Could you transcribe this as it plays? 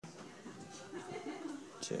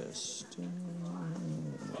Testing.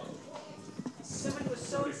 Somebody was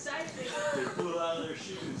so excited they flew out of their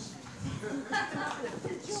shoes.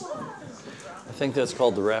 I think that's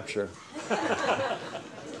called the rapture.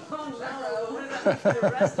 Oh no! What about for the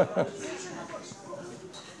rest of us?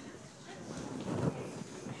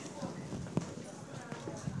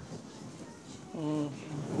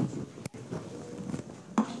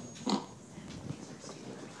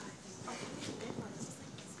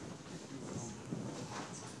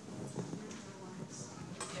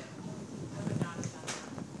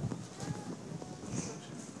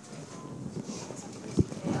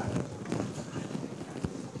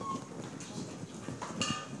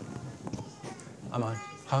 I'm on.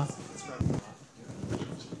 Huh?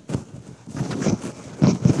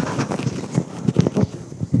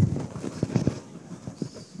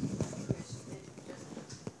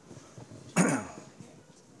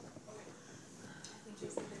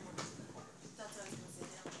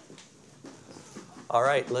 All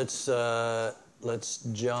right, let's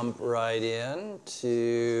jump right in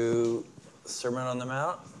to Sermon on the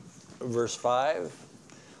Mount, verse 5,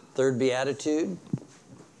 third beatitude.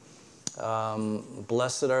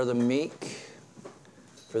 Blessed are the meek,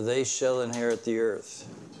 for they shall inherit the earth.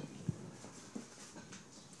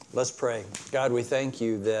 Let's pray. God, we thank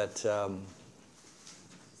you that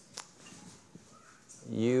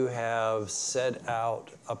you have set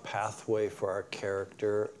out a pathway for our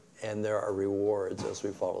character, and there are rewards as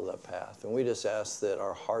we follow that path. And we just ask that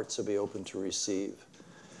our hearts will be open to receive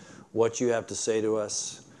what you have to say to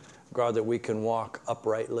us. God, that we can walk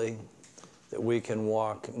uprightly, that we can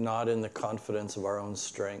walk not in the confidence of our own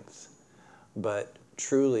strength, but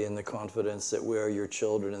truly in the confidence that we are your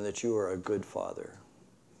children and that you are a good father.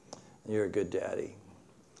 You're a good daddy.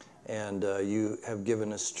 And you have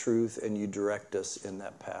given us truth and you direct us in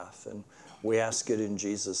that path. And we ask it in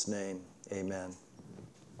Jesus' name. Amen.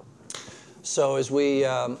 So as we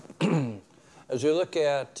look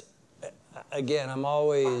at, again, I'm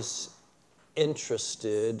always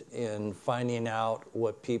interested in finding out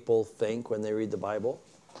what people think when they read the Bible.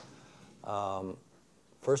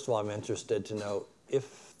 First of all, I'm interested to know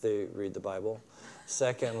if they read the Bible.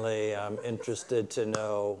 Secondly, I'm interested to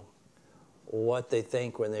know what they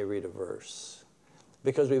think when they read a verse,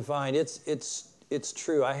 because we find it's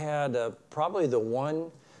true. I had probably the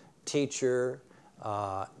one teacher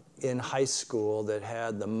in high school that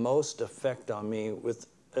had the most effect on me with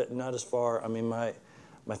not as far. I mean, my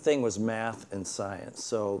thing was math and science,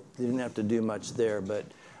 so you didn't have to do much there. But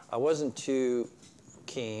I wasn't too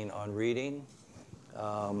keen on reading.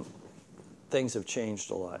 Things have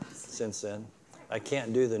changed a lot since then. I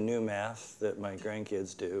can't do the new math that my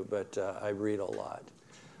grandkids do, but I read a lot.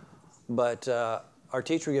 But our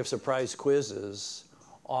teacher gives surprise quizzes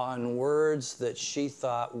on words that she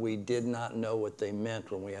thought we did not know what they meant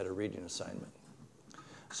when we had a reading assignment.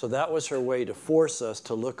 So that was her way to force us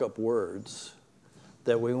to look up words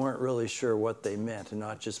that we weren't really sure what they meant and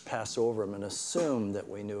not just pass over them and assume that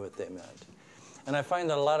we knew what they meant. And I find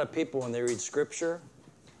that a lot of people, when they read Scripture,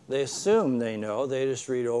 they assume they know. They just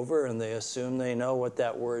read over and they assume they know what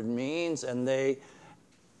that word means, and they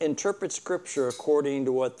interpret Scripture according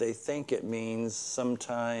to what they think it means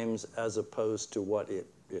sometimes as opposed to what it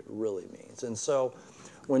really means. And so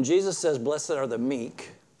when Jesus says, blessed are the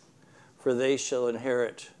meek, for they shall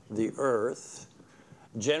inherit the earth,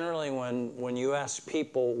 generally when you ask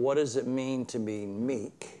people, what does it mean to be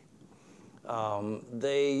meek,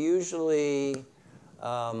 they usually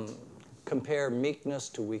compare meekness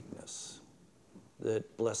to weakness.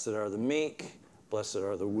 That blessed are the meek, blessed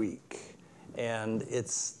are the weak. And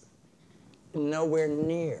it's nowhere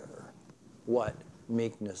near what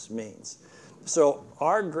meekness means. So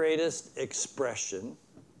our greatest expression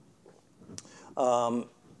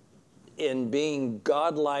in being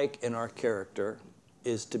godlike in our character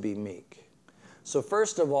is to be meek. So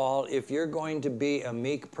first of all, if you're going to be a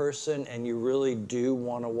meek person and you really do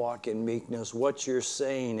want to walk in meekness, what you're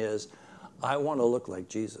saying is, I want to look like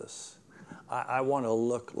Jesus. I want to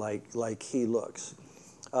look like he looks.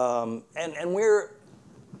 And we're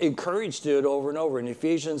encouraged to do it over and over. In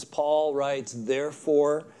Ephesians, Paul writes,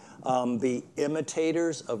 therefore, be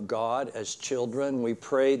imitators of God as children. We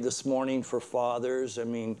prayed this morning for fathers. I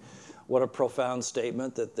mean, what a profound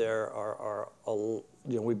statement that there are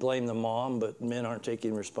we blame the mom, but men aren't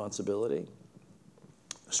taking responsibility.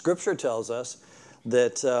 Scripture tells us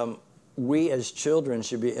that we as children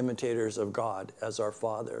should be imitators of God as our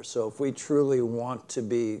Father. So if we truly want to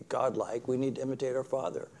be godlike, we need to imitate our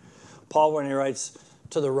Father. Paul, when he writes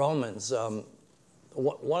to the Romans,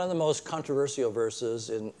 one of the most controversial verses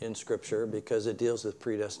in Scripture, because it deals with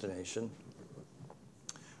predestination,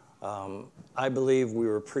 I believe we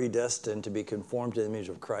were predestined to be conformed to the image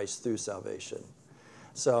of Christ through salvation.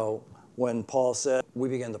 So when Paul said, we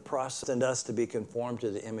began the process and us to be conformed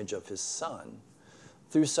to the image of his Son,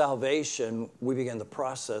 through salvation, we began the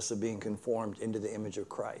process of being conformed into the image of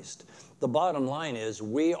Christ. The bottom line is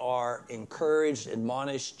we are encouraged,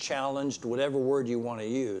 admonished, challenged, whatever word you want to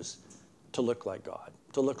use, to look like God,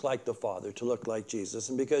 to look like the Father, to look like Jesus.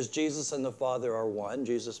 And because Jesus and the Father are one,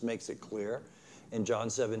 Jesus makes it clear in John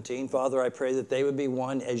 17, Father, I pray that they would be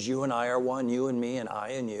one as you and I are one, you and me and I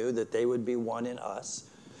and you, that they would be one in us.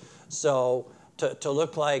 So to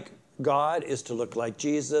look like God is to look like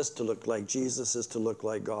Jesus. To look like Jesus is to look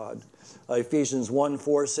like God. Ephesians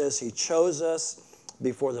 1:4 says, He chose us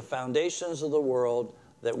before the foundations of the world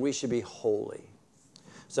that we should be holy.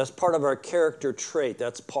 So that's part of our character trait.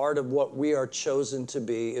 That's part of what we are chosen to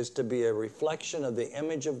be, is to be a reflection of the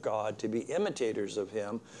image of God, to be imitators of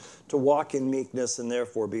Him, to walk in meekness and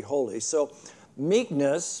therefore be holy. So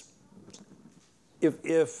meekness,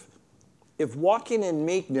 if walking in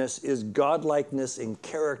meekness is godlikeness in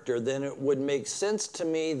character, then it would make sense to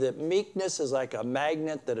me that meekness is like a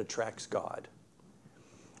magnet that attracts God.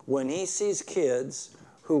 When He sees kids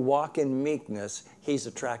who walk in meekness, He's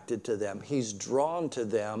attracted to them. He's drawn to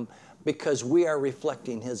them because we are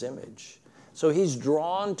reflecting His image. So He's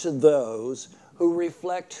drawn to those who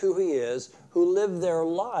reflect who He is, who live their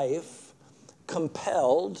life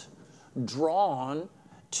compelled, drawn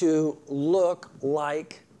to look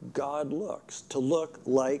like God looks, to look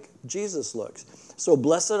like Jesus looks. So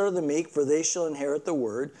blessed are the meek, for they shall inherit the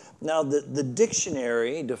word. Now the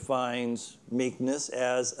dictionary defines meekness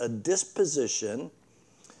as a disposition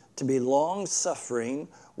to be long-suffering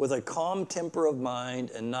with a calm temper of mind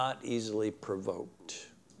and not easily provoked.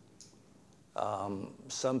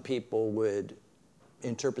 Some people would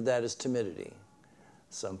interpret that as timidity.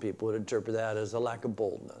 Some people would interpret that as a lack of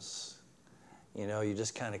boldness. You know, you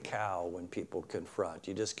just kind of cow when people confront.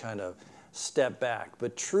 You just kind of step back.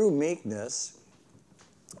 But true meekness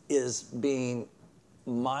is being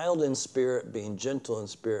mild in spirit, being gentle in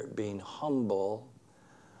spirit, being humble,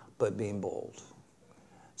 but being bold.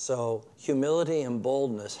 So humility and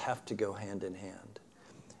boldness have to go hand in hand.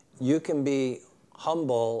 You can be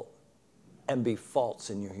humble and be false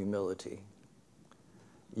in your humility.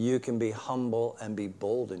 You can be humble and be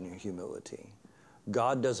bold in your humility.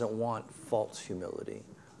 God doesn't want false humility.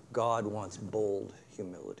 God wants bold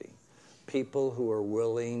humility. People who are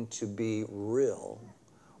willing to be real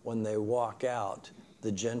when they walk out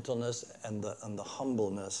the gentleness and the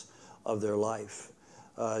humbleness of their life.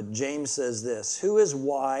 James says this, who is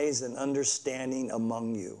wise and understanding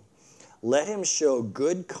among you? Let him show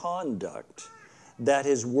good conduct, that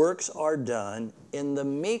his works are done in the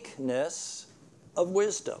meekness of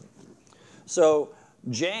wisdom. So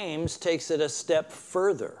James takes it a step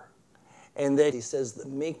further, and that he says the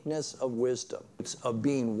meekness of wisdom, of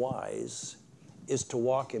being wise, is to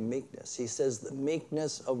walk in meekness. He says the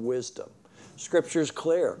meekness of wisdom. Scripture's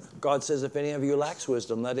clear. God says, if any of you lacks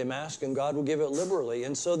wisdom, let him ask, and God will give it liberally.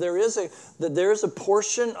 And so there is a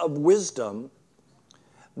portion of wisdom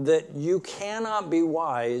that you cannot be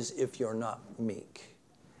wise if you're not meek.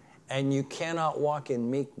 And you cannot walk in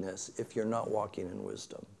meekness if you're not walking in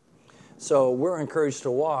wisdom. So we're encouraged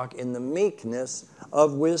to walk in the meekness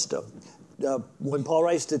of wisdom. When Paul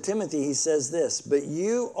writes to Timothy, he says this, but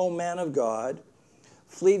you, O man of God,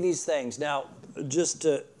 flee these things. Now,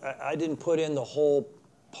 I didn't put in the whole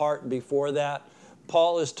part before that.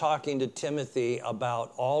 Paul is talking to Timothy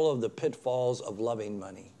about all of the pitfalls of loving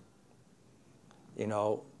money. You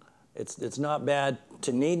know, it's not bad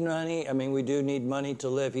to need money. I mean, we do need money to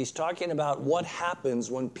live. He's talking about what happens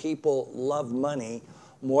when people love money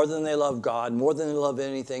more than they love God, more than they love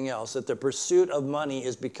anything else, that the pursuit of money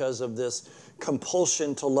is because of this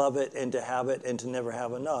compulsion to love it and to have it and to never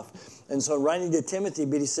have enough. And so writing to Timothy,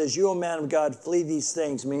 but he says, you, O man of God, flee these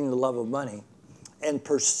things, meaning the love of money, and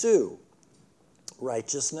pursue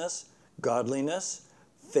righteousness, godliness,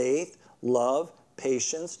 faith, love,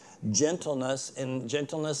 patience, gentleness, and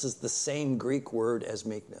gentleness is the same Greek word as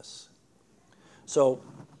meekness. So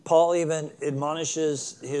Paul even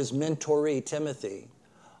admonishes his mentoree, Timothy,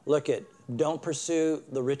 don't pursue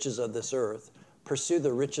the riches of this earth. Pursue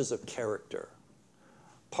the riches of character,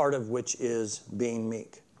 part of which is being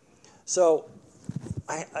meek. So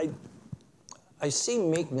I see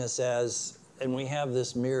meekness as, and we have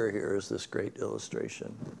this mirror here as this great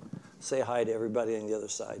illustration. Say hi to everybody on the other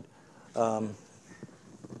side.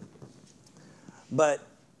 But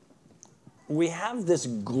we have this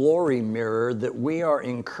glory mirror that we are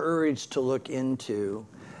encouraged to look into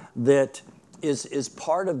that is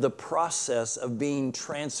part of the process of being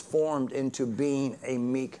transformed into being a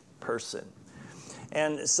meek person.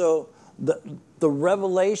 And so the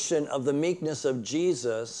revelation of the meekness of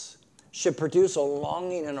Jesus should produce a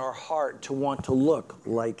longing in our heart to want to look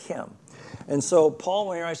like him. And so Paul,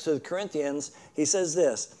 when he writes to the Corinthians, he says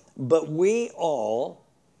this, but we all,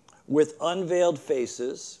 with unveiled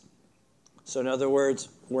faces, so in other words,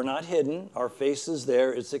 we're not hidden, our face is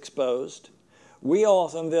there, it's exposed. We all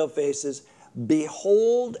with unveiled faces,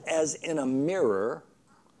 behold as in a mirror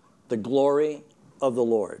the glory of the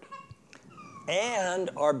Lord, and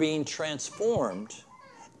are being transformed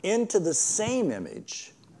into the same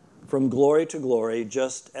image from glory to glory,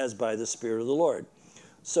 just as by the Spirit of the Lord.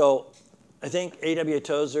 So I think A.W.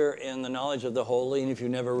 Tozer in The Knowledge of the Holy, and if you've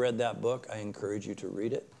never read that book, I encourage you to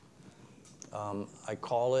read it. I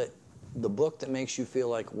call it the book that makes you feel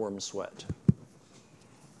like worm sweat.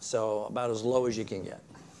 So about as low as you can get.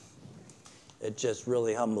 It just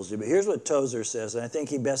really humbles you. But here's what Tozer says, and I think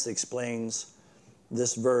he best explains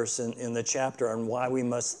this verse in the chapter on why we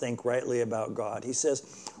must think rightly about God. He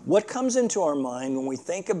says, what comes into our mind when we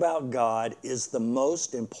think about God is the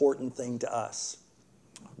most important thing to us.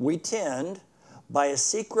 We tend, by a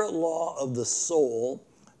secret law of the soul,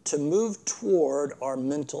 to move toward our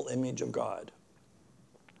mental image of God.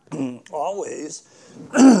 Always,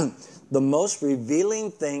 the most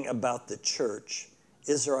revealing thing about the church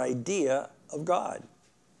is our idea of God.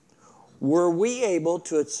 Were we able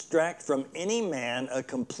to extract from any man a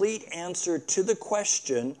complete answer to the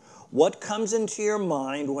question, what comes into your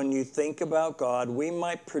mind when you think about God, we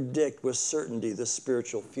might predict with certainty the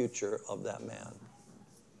spiritual future of that man.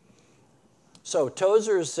 So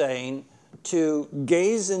Tozer is saying to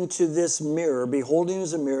gaze into this mirror, beholding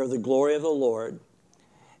as a mirror the glory of the Lord,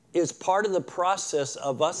 is part of the process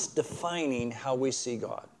of us defining how we see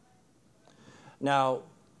God. Now,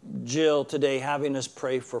 Jill, today having us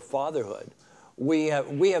pray for fatherhood, we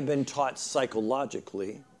have been taught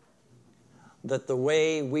psychologically that the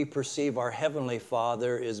way we perceive our Heavenly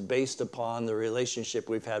Father is based upon the relationship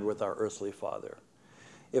we've had with our earthly father.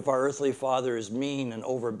 If our earthly father is mean and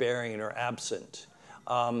overbearing or absent,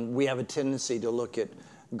 we have a tendency to look at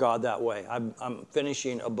God that way. I'm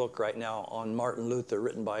finishing a book right now on Martin Luther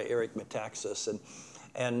written by Eric Metaxas,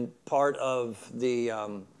 and part of the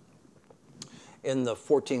in the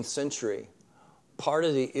 14th century, part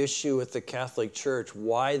of the issue with the Catholic Church,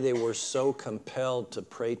 why they were so compelled to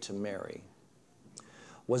pray to Mary,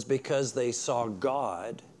 was because they saw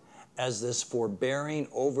God as this forbearing,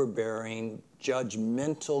 overbearing,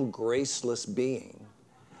 judgmental, graceless being,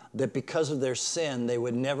 that because of their sin, they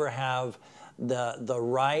would never have the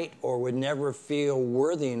right or would never feel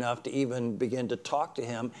worthy enough to even begin to talk to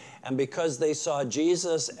him. And because they saw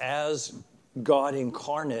Jesus as God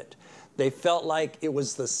incarnate, they felt like it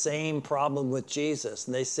was the same problem with Jesus.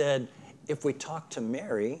 And they said, if we talk to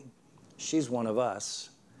Mary, she's one of us.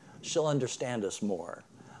 She'll understand us more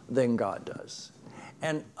than God does.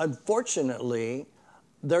 And unfortunately,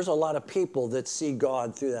 there's a lot of people that see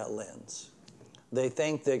God through that lens. They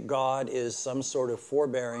think that God is some sort of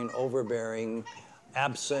forbearing, overbearing,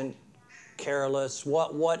 absent, careless,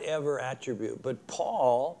 whatever attribute. But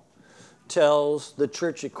Paul tells the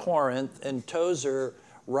church at Corinth, and Tozer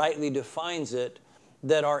rightly defines it,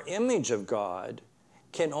 that our image of God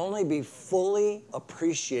can only be fully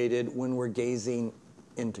appreciated when we're gazing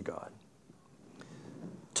into God.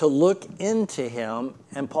 To look into him,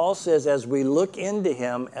 and Paul says as we look into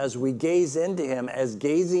him, as we gaze into him, as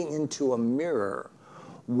gazing into a mirror,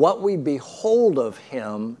 what we behold of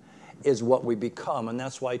him is what we become. And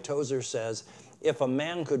that's why Tozer says, if a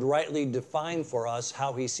man could rightly define for us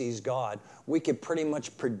how he sees God, we could pretty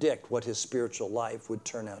much predict what his spiritual life would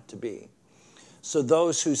turn out to be. So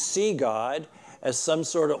those who see God as some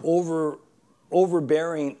sort of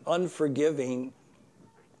overbearing, unforgiving,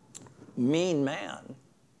 mean man,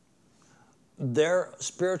 their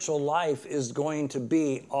spiritual life is going to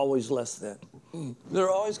be always less than. They're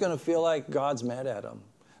always going to feel like God's mad at them,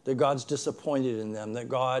 that God's disappointed in them, that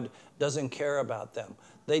God doesn't care about them.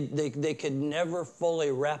 They could never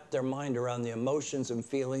fully wrap their mind around the emotions and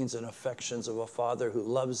feelings and affections of a father who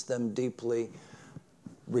loves them deeply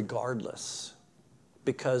regardless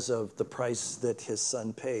because of the price that his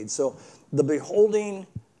son paid. So the beholding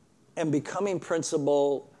and becoming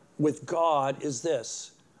principle with God is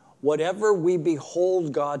this: whatever we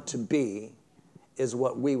behold God to be is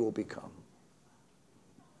what we will become.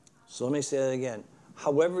 So let me say that again.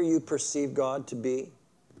 However you perceive God to be,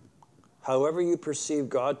 however you perceive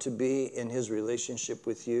God to be in his relationship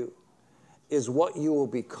with you, is what you will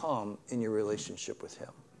become in your relationship with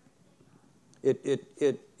him.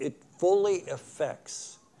 It fully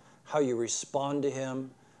affects how you respond to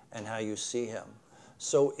him and how you see him.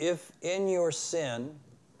 So if in your sin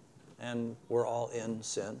and we're all in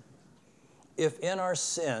sin. If in our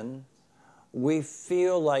sin we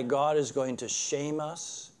feel like God is going to shame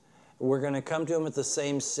us, we're going to come to him with the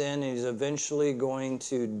same sin, and he's eventually going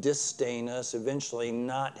to disdain us, eventually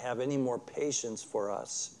not have any more patience for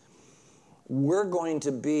us, we're going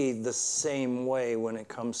to be the same way when it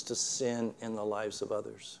comes to sin in the lives of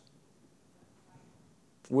others.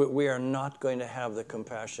 We are not going to have the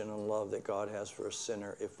compassion and love that God has for a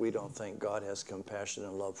sinner if we don't think God has compassion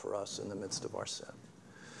and love for us in the midst of our sin.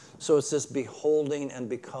 So it's this beholding and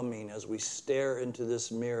becoming as we stare into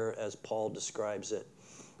this mirror, as Paul describes it.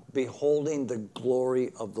 Beholding the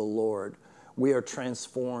glory of the Lord, we are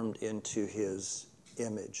transformed into his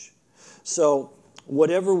image. So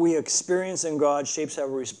whatever we experience in God shapes how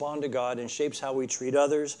we respond to God and shapes how we treat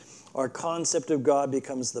others. Our concept of God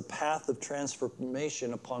becomes the path of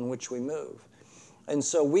transformation upon which we move. And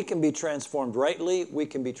so we can be transformed rightly, we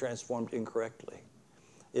can be transformed incorrectly.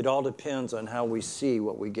 It all depends on how we see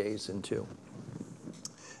what we gaze into.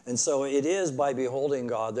 And so it is by beholding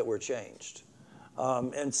God that we're changed.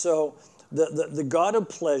 And so the God of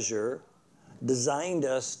pleasure designed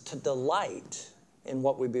us to delight in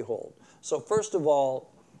what we behold. So first of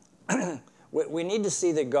all, we need to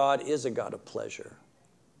see that God is a God of pleasure.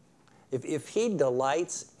 If he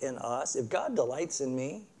delights in us, if God delights in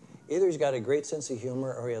me, either he's got a great sense of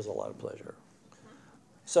humor or he has a lot of pleasure.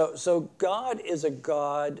 So God is a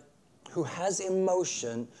God who has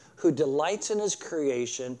emotion, who delights in his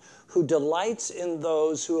creation, who delights in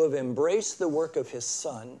those who have embraced the work of his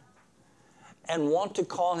Son and want to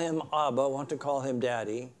call him Abba, want to call him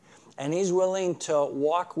Daddy, and he's willing to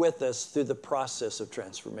walk with us through the process of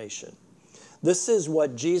transformation. This is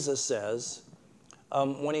what Jesus says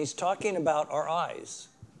when he's talking about our eyes.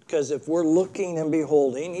 Because if we're looking and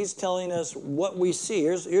beholding, he's telling us what we see.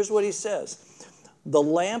 Here's what he says. The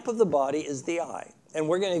lamp of the body is the eye. And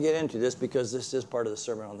we're going to get into this because this is part of the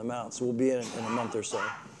Sermon on the Mount. So we'll be in a month or so.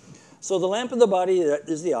 So the lamp of the body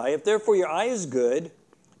is the eye. If therefore your eye is good,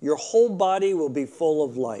 your whole body will be full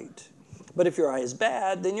of light. But if your eye is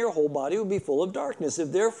bad, then your whole body will be full of darkness.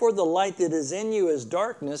 If therefore the light that is in you is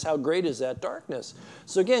darkness, how great is that darkness?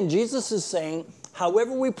 So again, Jesus is saying,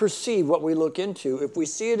 however we perceive what we look into, if we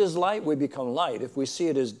see it as light, we become light. If we see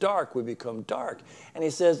it as dark, we become dark. And he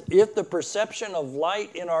says, if the perception of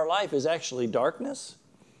light in our life is actually darkness,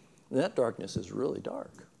 then that darkness is really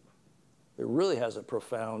dark. It really has a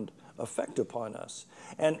profound effect upon us.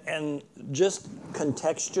 And just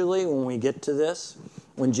contextually, when we get to this,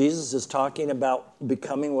 when Jesus is talking about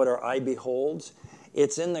becoming what our eye beholds,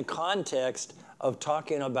 it's in the context of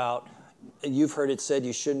talking about, you've heard it said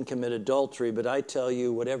you shouldn't commit adultery, but I tell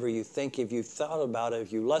you, whatever you think, if you thought about it,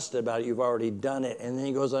 if you lusted about it, you've already done it. And then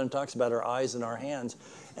he goes on and talks about our eyes and our hands.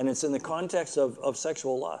 And it's in the context of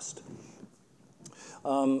sexual lust.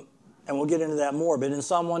 And we'll get into that more. But in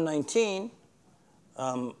Psalm 119,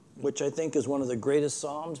 which I think is one of the greatest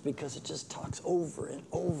Psalms because it just talks over and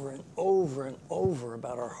over and over and over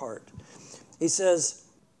about our heart. He says,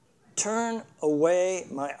 turn away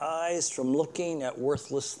my eyes from looking at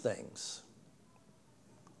worthless things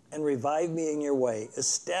and revive me in your way.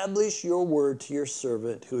 Establish your word to your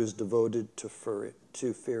servant who is devoted to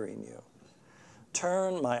fearing you.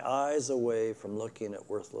 Turn my eyes away from looking at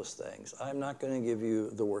worthless things. I'm not going to give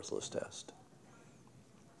you the worthless test.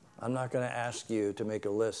 I'm not going to ask you to make a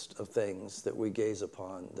list of things that we gaze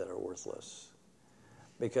upon that are worthless.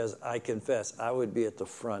 Because I confess, I would be at the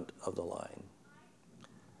front of the line.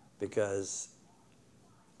 Because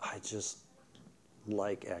I just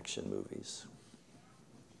like action movies.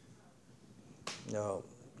 No,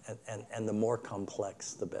 and the more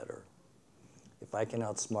complex, the better. If I can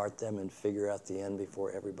outsmart them and figure out the end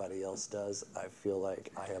before everybody else does, I feel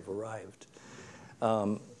like I have arrived.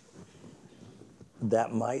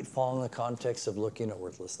 That might fall in the context of looking at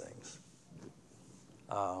worthless things.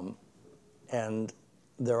 And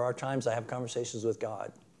there are times I have conversations with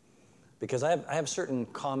God because I have certain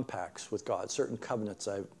compacts with God, certain covenants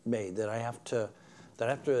I've made that I have to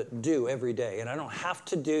do every day. And I don't have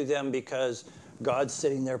to do them because God's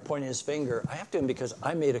sitting there pointing his finger. I have to do them because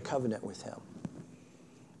I made a covenant with him.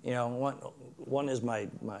 You know, one is my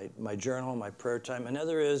journal, my prayer time.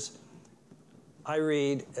 Another is I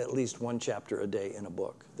read at least one chapter a day in a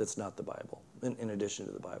book that's not the Bible, in addition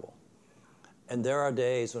to the Bible. And there are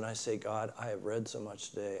days when I say, God, I have read so much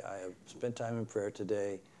today. I have spent time in prayer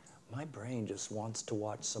today. My brain just wants to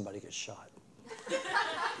watch somebody get shot.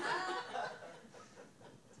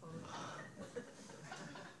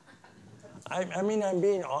 I mean, I'm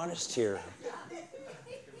being honest here.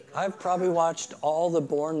 I've probably watched all the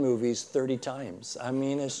Bourne movies 30 times. I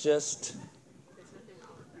mean, it's just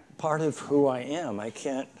part of who I am. I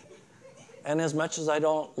can't And as much as I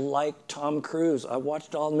don't like Tom Cruise, I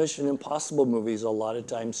watched all Mission Impossible movies a lot of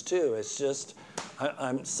times too. It's just,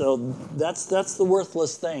 so that's the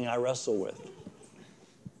worthless thing I wrestle with.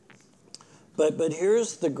 But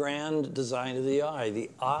here's the grand design of the eye. The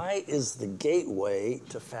eye is the gateway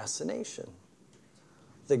to fascination.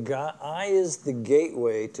 The eye is the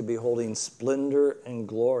gateway to beholding splendor and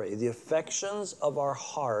glory. The affections of our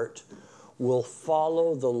heart will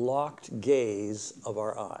follow the locked gaze of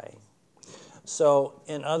our eye. So,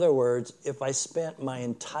 in other words, if I spent my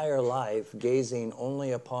entire life gazing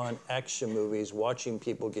only upon action movies, watching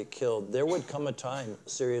people get killed, there would come a time,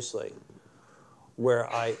 seriously, where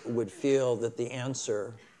I would feel that the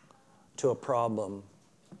answer to a problem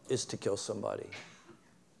is to kill somebody.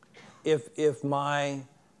 If my,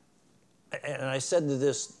 and I said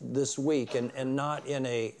this week, and not in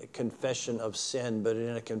a confession of sin, but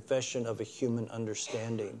in a confession of a human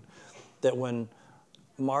understanding, that when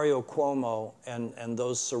Mario Cuomo and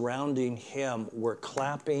those surrounding him were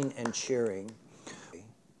clapping and cheering,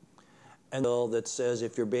 and that says,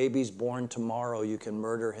 if your baby's born tomorrow, you can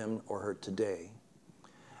murder him or her today.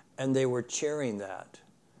 And they were cheering that.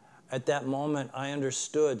 At that moment, I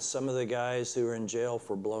understood some of the guys who were in jail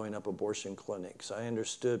for blowing up abortion clinics. I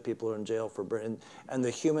understood people who are in jail for, and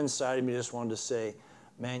the human side of me just wanted to say,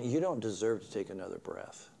 man, you don't deserve to take another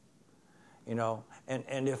breath. You know,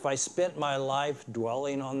 and if I spent my life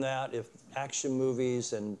dwelling on that, if action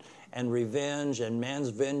movies and revenge and man's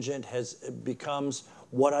vengeance becomes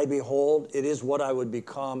what I behold, it is what I would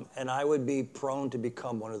become, and I would be prone to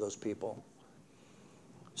become one of those people.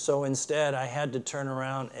 So instead, I had to turn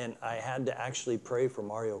around and I had to actually pray for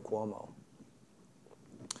Mario Cuomo.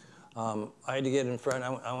 I had to get in front.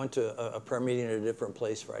 I went to a prayer meeting at a different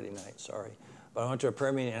place Friday night, sorry. But I went to a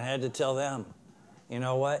prayer meeting and I had to tell them, you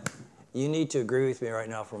know what? You need to agree with me right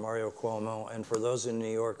now for Mario Cuomo and for those in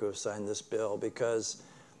New York who have signed this bill, because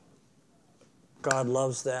God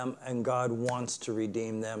loves them and God wants to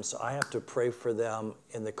redeem them. So I have to pray for them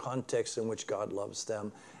in the context in which God loves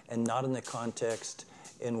them and not in the context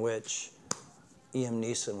in which E.M.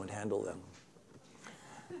 Neeson would handle them.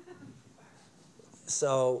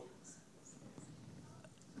 So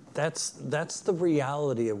that's the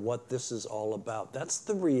reality of what this is all about. That's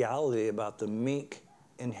the reality about the meek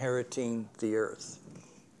inheriting the earth.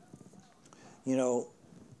 You know,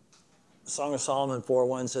 Song of Solomon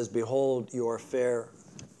 4:1 says, behold, you are fair.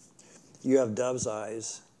 You have dove's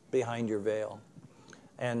eyes behind your veil.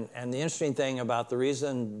 And the interesting thing about the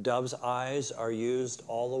reason dove's eyes are used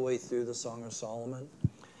all the way through the Song of Solomon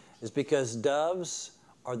is because doves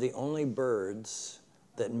are the only birds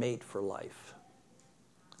that mate for life.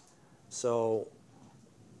 So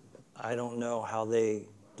I don't know how they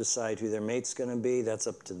decide who their mate's going to be. That's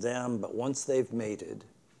up to them. But once they've mated,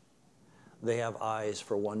 they have eyes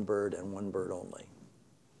for one bird and one bird only.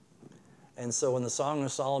 And so when the Song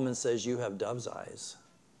of Solomon says you have dove's eyes,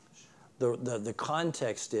 the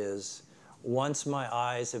context is, once my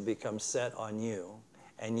eyes have become set on you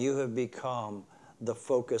and you have become the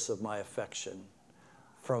focus of my affection,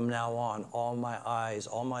 from now on, all my eyes,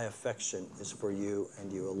 all my affection is for you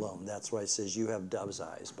and you alone. That's why it says you have dove's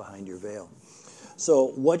eyes behind your veil. So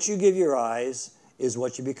what you give your eyes is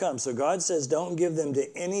what you become. So God says, don't give them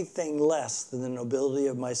to anything less than the nobility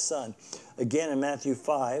of my son. Again, in Matthew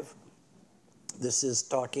 5, this is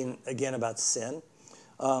talking again about sin.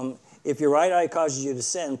 If your right eye causes you to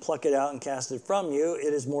sin, pluck it out and cast it from you.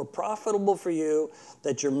 It is more profitable for you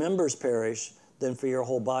that your members perish than for your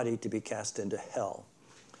whole body to be cast into hell.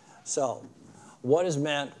 So, what is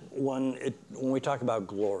meant when we talk about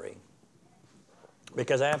glory?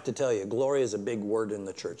 Because I have to tell you, glory is a big word in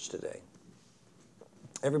the church today.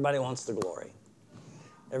 Everybody wants the glory.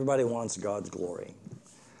 Everybody wants God's glory.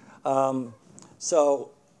 So,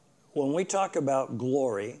 when we talk about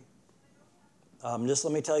glory, just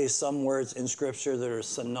let me tell you some words in Scripture that are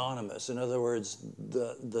synonymous. In other words,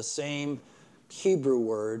 the same Hebrew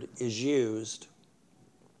word is used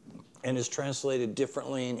and is translated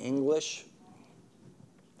differently in English,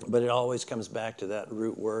 but it always comes back to that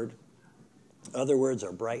root word. Other words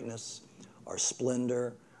are brightness, are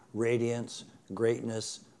splendor, radiance,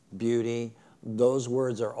 greatness, beauty. Those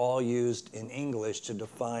words are all used in English to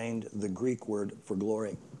define the Greek word for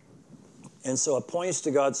glory. And so it points to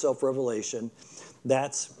God's self-revelation.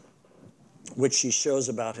 That's which he shows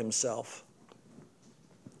about himself.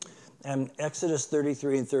 And Exodus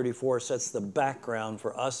 33 and 34 sets the background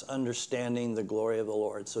for us understanding the glory of the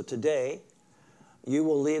Lord. So today, you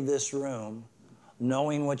will leave this room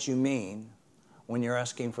knowing what you mean when you're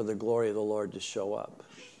asking for the glory of the Lord to show up.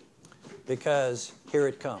 Because here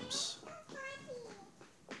it comes.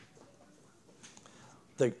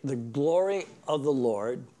 the glory of the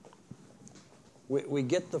Lord, we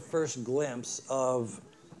get the first glimpse of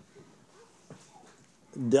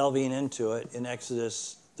delving into it in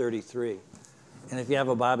Exodus 33. And if you have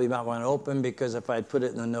a Bible, you might want to open, because if I'd put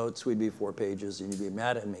it in the notes, we'd be 4 pages and you'd be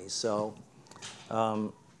mad at me. So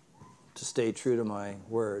to stay true to my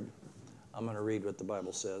word, I'm going to read what the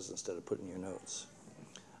Bible says instead of putting your notes.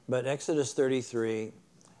 But Exodus 33,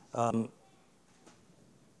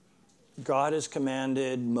 God has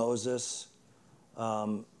commanded Moses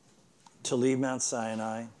to leave Mount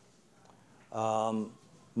Sinai.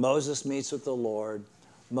 Moses meets with the Lord.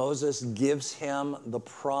 Moses gives him the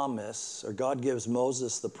promise, or God gives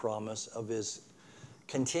Moses the promise of his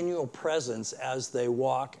continual presence as they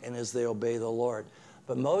walk and as they obey the Lord.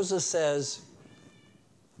 But Moses says,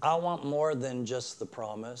 I want more than just the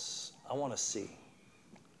promise. I want to see.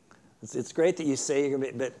 It's great that you say you're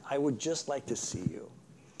going to be, but I would just like to see you.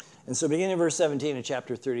 And so beginning in verse 17 of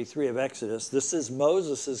chapter 33 of Exodus, this is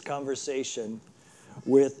Moses' conversation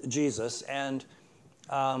with Jesus. And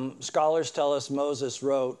scholars tell us Moses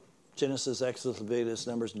wrote Genesis, Exodus, Leviticus,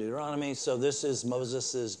 Numbers, and Deuteronomy. So this is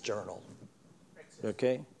Moses' journal.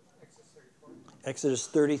 Okay? Exodus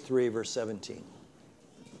 33, verse 17.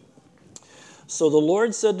 So the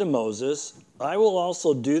Lord said to Moses, I will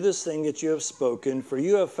also do this thing that you have spoken, for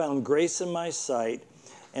you have found grace in my sight,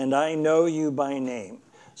 and I know you by name.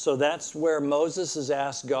 So that's where Moses has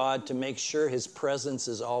asked God to make sure his presence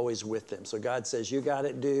is always with him. So God says, you got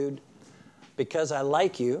it, dude. Because I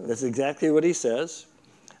like you. That's exactly what he says.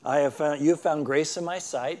 You have found grace in my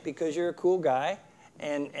sight because you're a cool guy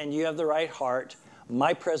and you have the right heart.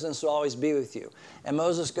 My presence will always be with you. And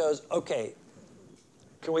Moses goes, okay,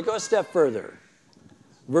 can we go a step further?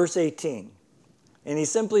 Verse 18. And he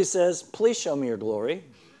simply says, please show me your glory.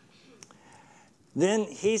 Then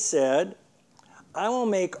he said, I will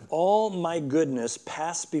make all my goodness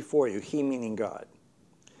pass before you, he meaning God.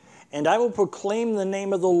 And I will proclaim the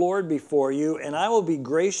name of the Lord before you, and I will be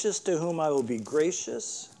gracious to whom I will be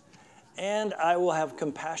gracious, and I will have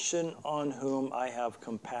compassion on whom I have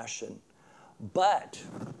compassion. But,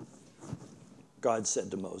 God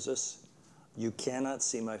said to Moses, you cannot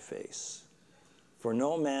see my face, for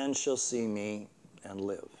no man shall see me and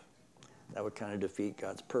live. That would kind of defeat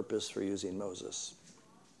God's purpose for using Moses.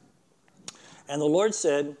 And the Lord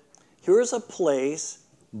said, here is a place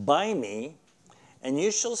by me, and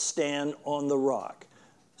you shall stand on the rock.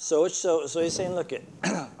 So he's saying, look,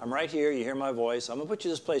 I'm right here. You hear my voice. I'm going to put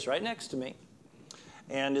you this place right next to me.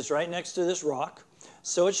 And it's right next to this rock.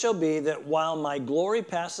 So it shall be that while my glory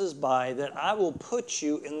passes by, that I will put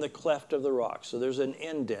you in the cleft of the rock. So there's an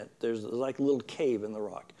indent. There's like a little cave in the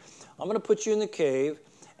rock. I'm going to put you in the cave,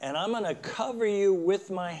 and I'm going to cover you with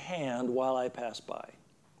my hand while I pass by.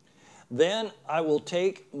 Then I will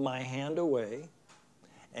take my hand away,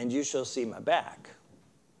 and you shall see my back,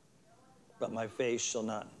 but my face shall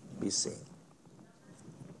not be seen.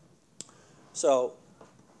 So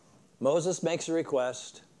Moses makes a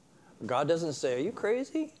request. God doesn't say, are you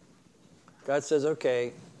crazy? God says,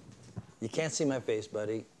 okay, you can't see my face,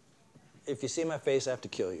 buddy. If you see my face, I have to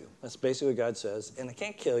kill you. That's basically what God says. And I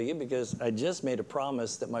can't kill you because I just made a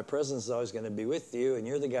promise that my presence is always going to be with you, and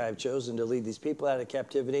you're the guy I've chosen to lead these people out of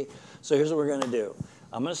captivity. So here's what we're going to do.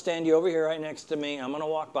 I'm going to stand you over here right next to me. I'm going to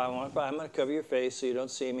walk by. I'm going to cover your face so you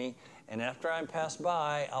don't see me. And after I pass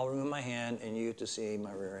by, I'll remove my hand, and you get to see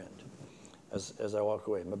my rear end as I walk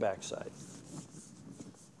away, my backside.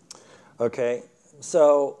 Okay,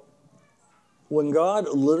 so when God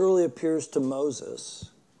literally appears to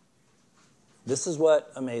Moses, this is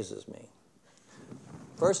what amazes me.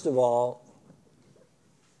 First of all,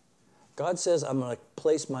 God says, I'm going to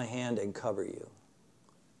place my hand and cover you.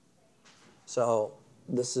 So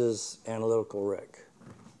this is analytical Rick.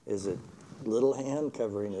 Is it little hand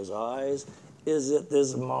covering his eyes? Is it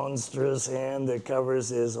this monstrous hand that covers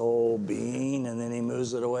his whole being and then he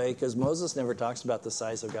moves it away? Because Moses never talks about the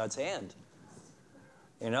size of God's hand.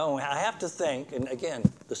 You know, I have to think, and again,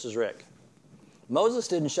 this is Rick. Moses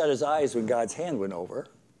didn't shut his eyes when God's hand went over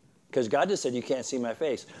because God just said, you can't see my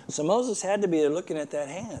face. So Moses had to be looking at that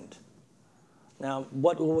hand. Now,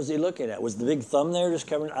 what was he looking at? Was the big thumb there just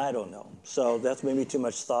covering? I don't know. So that's maybe too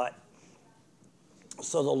much thought.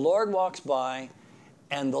 So the Lord walks by,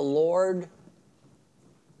 and the Lord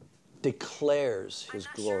declares his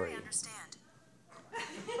glory. I'm not sure I understand.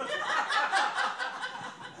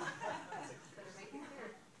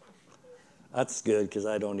 That's good because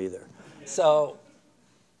I don't either. So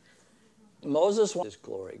Moses wants his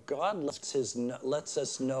glory. God lets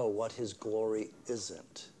us know what his glory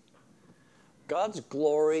isn't. God's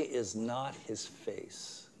glory is not his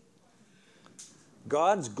face.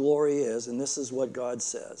 God's glory is, and this is what God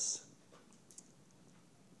says,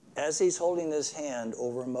 as he's holding his hand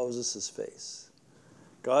over Moses' face,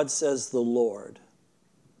 God says, the Lord,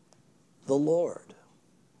 the Lord,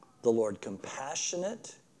 the Lord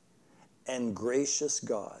compassionate and gracious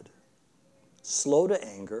God, slow to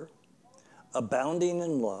anger, abounding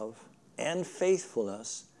in love and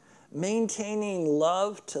faithfulness, maintaining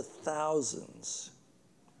love to thousands,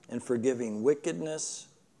 and forgiving wickedness,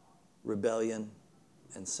 rebellion,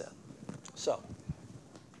 and sin. So,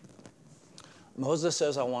 Moses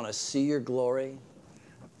says, I want to see your glory.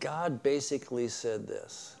 God basically said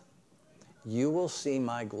this: you will see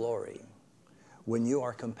my glory when you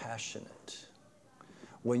are compassionate,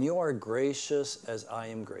 when you are gracious as I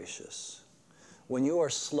am gracious, when you are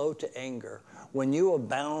slow to anger, when you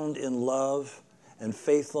abound in love and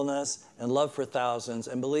faithfulness and love for thousands.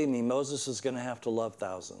 And believe me, Moses is going to have to love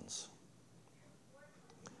thousands.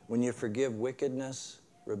 When you forgive wickedness,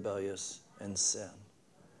 rebellious, and sin.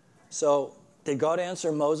 So, did God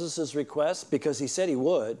answer Moses' request? Because he said he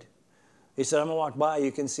would. He said, I'm going to walk by,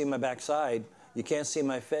 you can see my backside, you can't see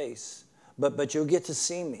my face, but you'll get to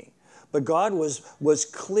see me. But God was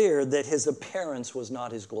clear that his appearance was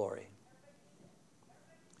not his glory.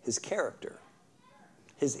 His character,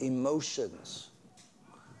 his emotions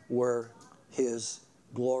were his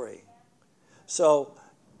glory. So,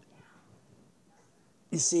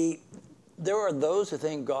 you see, there are those who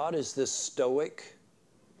think God is this stoic,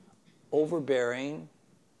 overbearing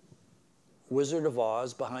Wizard of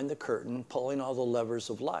Oz behind the curtain, pulling all the levers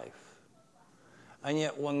of life. And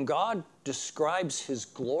yet when God describes his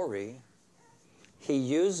glory, he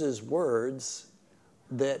uses words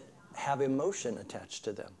that have emotion attached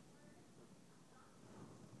to them.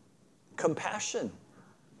 Compassion.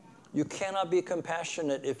 You cannot be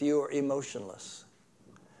compassionate if you are emotionless.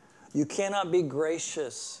 You cannot be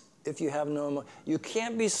gracious if you have no emotion. You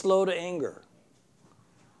can't be slow to anger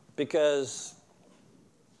because,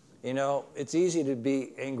 you know, it's easy to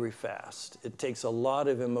be angry fast. It takes a lot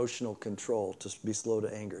of emotional control to be slow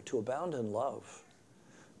to anger, to abound in love,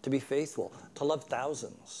 to be faithful, to love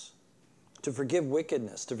thousands, to forgive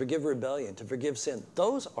wickedness, to forgive rebellion, to forgive sin.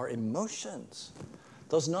 Those are emotions.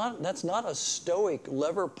 That's not a stoic,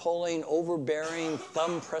 lever-pulling, overbearing,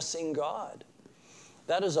 thumb-pressing God.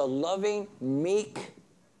 That is a loving, meek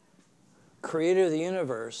creator of the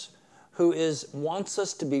universe who wants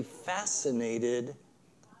us to be fascinated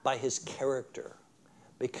by his character,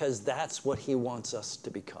 because that's what he wants us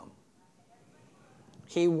to become.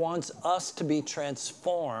 He wants us to be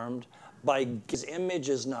transformed by his image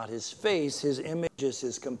is not his face. His image is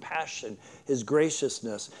his compassion, his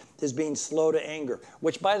graciousness, his being slow to anger,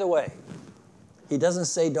 which, by the way, he doesn't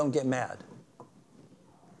say don't get mad.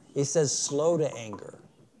 He says slow to anger.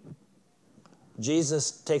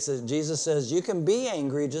 Jesus says you can be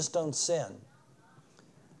angry, just don't sin.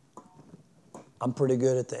 I'm pretty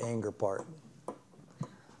good at the anger part.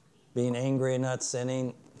 Being angry and not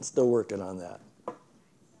sinning, still working on that.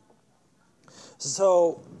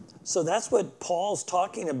 So that's what Paul's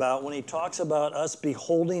talking about when he talks about us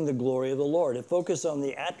beholding the glory of the Lord. It focuses on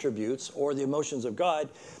the attributes or the emotions of God.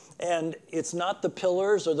 And it's not the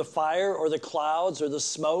pillars or the fire or the clouds or the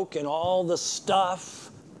smoke and all the stuff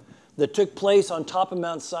that took place on top of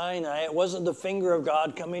Mount Sinai. It wasn't the finger of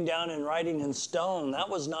God coming down and writing in stone. That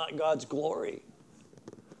was not God's glory.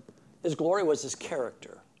 His glory was his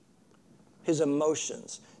character, his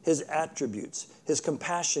emotions, his attributes, his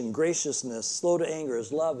compassion, graciousness, slow to anger,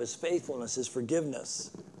 his love, his faithfulness, his forgiveness.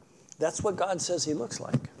 That's what God says he looks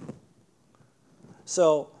like.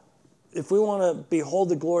 So if we want to behold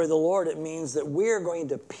the glory of the Lord, it means that we are going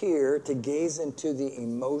to peer to gaze into the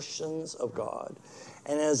emotions of God.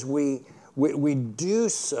 And as we do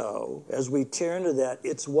so, as we tear into that,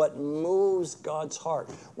 it's what moves God's heart.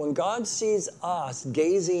 When God sees us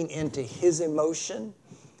gazing into his emotion,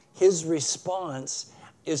 his response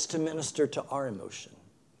is to minister to our emotion.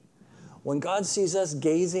 When God sees us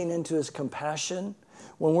gazing into his compassion,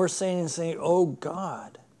 when we're saying, oh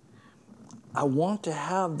God, I want to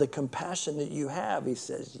have the compassion that you have, he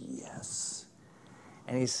says, yes.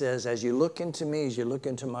 And he says, as you look into me, as you look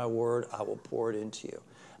into my word, I will pour it into you.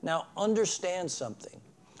 Now, understand something.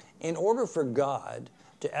 In order for God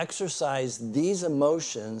to exercise these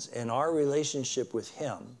emotions in our relationship with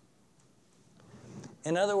him,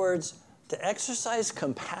 in other words, to exercise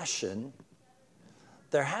compassion,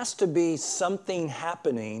 there has to be something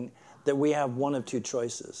happening that we have one of two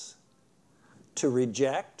choices: to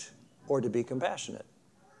reject or to be compassionate,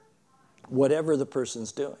 whatever the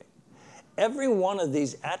person's doing. Every one of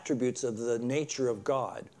these attributes of the nature of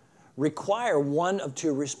God require one of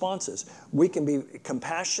two responses. We can be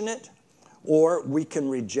compassionate or we can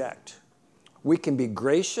reject. We can be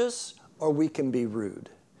gracious or we can be rude.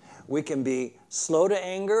 We can be slow to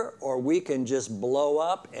anger or we can just blow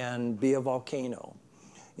up and be a volcano.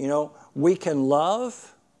 You know, we can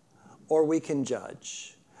love or we can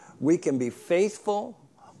judge. We can be faithful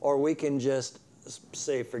or we can just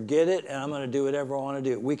say, forget it, and I'm going to do whatever I want to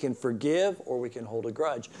do. We can forgive or we can hold a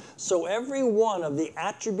grudge. So every one of the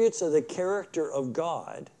attributes of the character of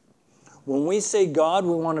God, when we say, God,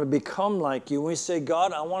 we want to become like you, when we say,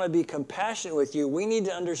 God, I want to be compassionate with you, we need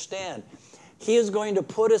to understand He is going to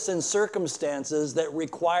put us in circumstances that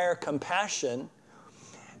require compassion,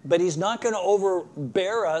 but He's not going to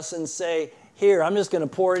overbear us and say, here, I'm just going to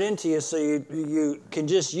pour it into you so you can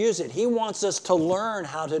just use it. He wants us to learn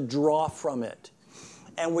how to draw from it.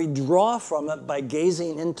 And we draw from it by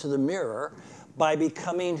gazing into the mirror, by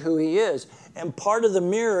becoming who He is. And part of the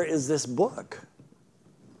mirror is this book.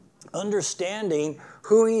 Understanding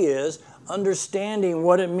who He is, understanding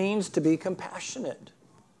what it means to be compassionate,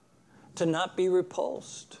 to not be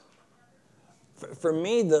repulsed. For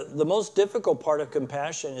me, the most difficult part of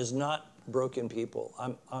compassion is not broken people.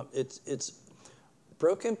 It's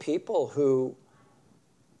broken people who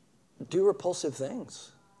do repulsive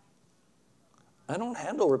things. I don't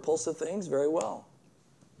handle repulsive things very well.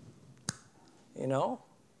 You know?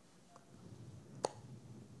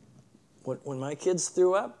 When my kids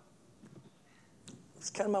threw up, it's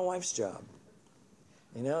kind of my wife's job.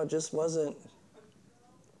 You know, it just wasn't.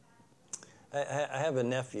 I have a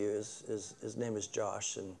nephew. His name is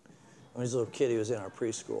Josh, and when he was a little kid, he was in our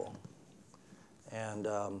preschool. And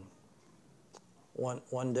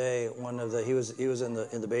one day, he was in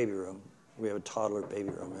the baby room. We have a toddler baby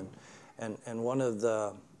room, and one of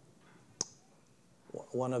the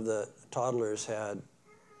toddlers had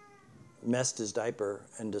messed his diaper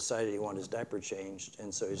and decided he wanted his diaper changed,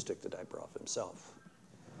 and so he just took the diaper off himself.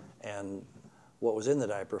 And what was in the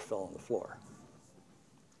diaper fell on the floor.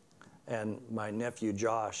 And my nephew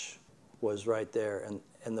Josh was right there,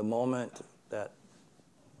 and the moment that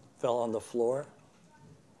fell on the floor,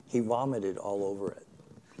 he vomited all over it.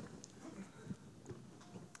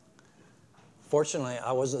 Fortunately,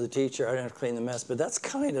 I wasn't the teacher. I didn't have to clean the mess, but that's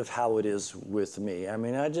kind of how it is with me. I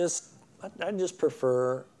mean, I just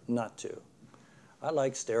prefer not to. I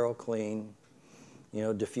like sterile, clean,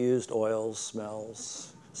 diffused oils,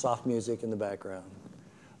 smells, soft music in the background.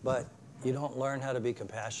 But you don't learn how to be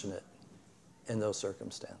compassionate in those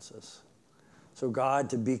circumstances. So God,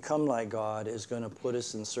 to become like God, is going to put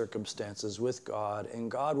us in circumstances with God, and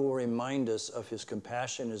God will remind us of His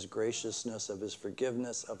compassion, His graciousness, of His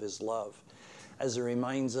forgiveness, of His love, as it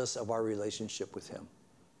reminds us of our relationship with Him.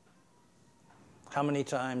 How many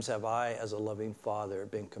times have I, as a loving Father,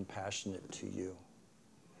 been compassionate to you?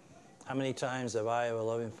 How many times have I, as a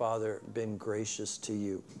loving Father, been gracious to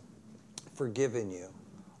you, forgiven you,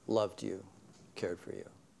 loved you, cared for you?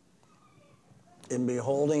 In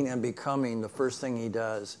beholding and becoming, the first thing He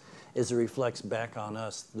does is He reflects back on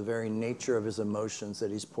us the very nature of His emotions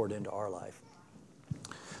that He's poured into our life,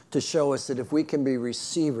 to show us that if we can be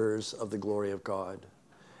receivers of the glory of God,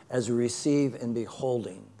 as we receive in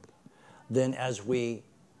beholding, then as we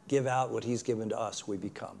give out what He's given to us, we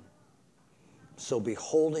become. So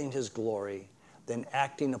beholding His glory, then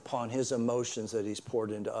acting upon His emotions that He's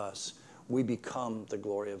poured into us, we become the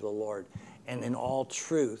glory of the Lord. And in all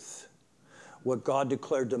truth, what God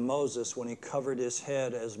declared to Moses when he covered his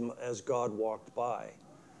head as God walked by,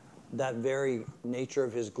 that very nature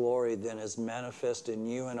of His glory then is manifest in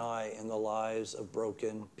you and I in the lives of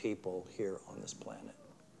broken people here on this planet.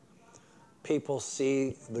 People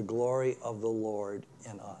see the glory of the Lord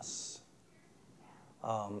in us.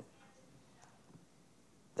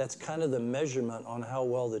 That's kind of the measurement on how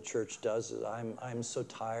well the church does it. I'm so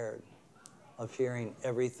tired of hearing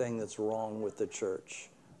everything that's wrong with the church.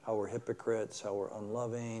 How we're hypocrites, how we're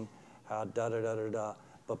unloving, how da-da-da-da-da.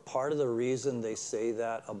 But part of the reason they say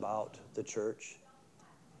that about the church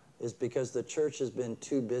is because the church has been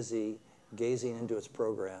too busy gazing into its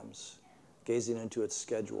programs, gazing into its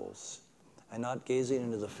schedules, and not gazing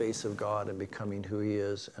into the face of God and becoming who He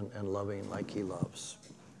is and loving like He loves.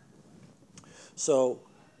 So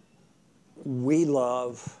we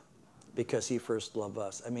love because He first loved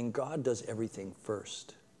us. I mean, God does everything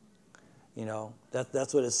first.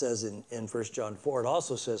 That's what it says in 1 John 4. It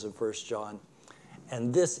also says in 1 John,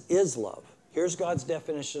 and this is love. Here's God's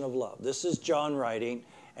definition of love. This is John writing.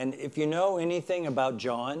 And if you know anything about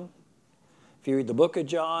John, if you read the book of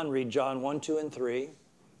John, read John 1, 2, and 3,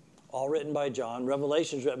 all written by John.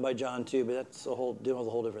 Revelation's written by John too, but that's dealing with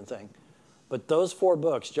a whole different thing. But those 4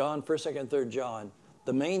 books, John, 1st, 2nd, 3rd John,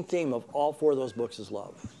 the main theme of all 4 of those books is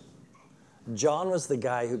love. John was the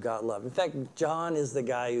guy who got love. In fact, John is the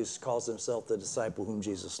guy who calls himself the disciple whom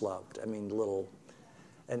Jesus loved. I mean,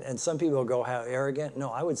 and some people go, how arrogant. No,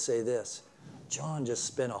 I would say this. John just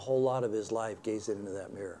spent a whole lot of his life gazing into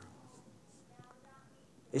that mirror.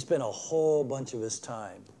 He spent a whole bunch of his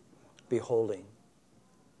time beholding.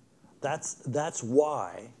 That's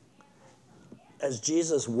why, as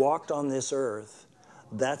Jesus walked on this earth,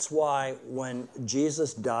 that's why when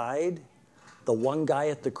Jesus died, the one guy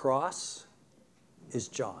at the cross is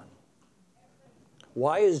John.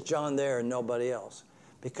 Why is John there and nobody else?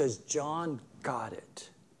 Because John got it.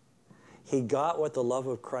 He got what the love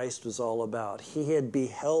of Christ was all about. He had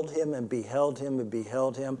beheld him and beheld him and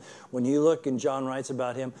beheld him. When you look and John writes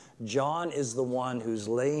about him, John is the one who's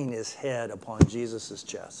laying his head upon Jesus'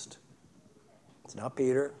 chest. It's not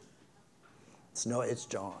Peter. It's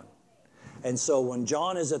John. And so when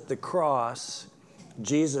John is at the cross,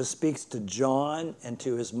 Jesus speaks to John and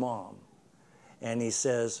to his mom. And he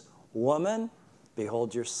says, woman,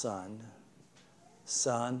 behold your son.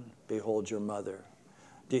 Son, behold your mother.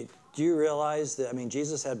 Do you realize that,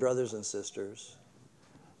 Jesus had brothers and sisters.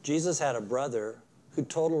 Jesus had a brother who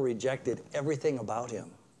totally rejected everything about him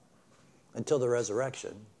until the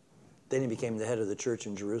resurrection. Then he became the head of the church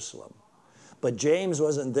in Jerusalem. But James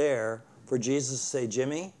wasn't there for Jesus to say,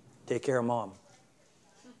 Jimmy, take care of mom.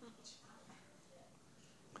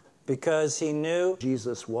 Because he knew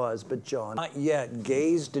Jesus was, but John not yet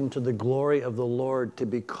gazed into the glory of the Lord to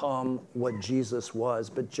become what Jesus was,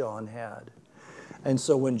 but John had. And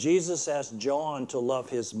so when Jesus asked John to love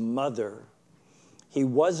his mother, he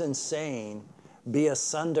wasn't saying, be a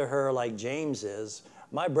son to her like James is.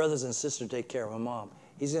 My brothers and sisters take care of my mom.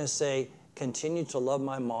 He's going to say, continue to love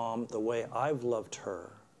my mom the way I've loved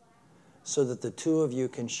her, so that the two of you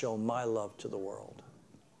can show my love to the world.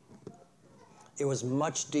 It was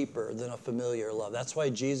much deeper than a familiar love. That's why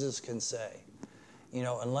Jesus can say,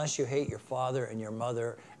 unless you hate your father and your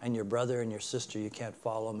mother and your brother and your sister, you can't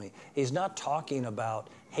follow me. He's not talking about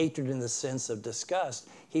hatred in the sense of disgust.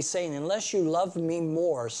 He's saying, unless you love me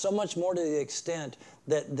more, so much more to the extent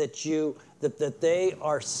that they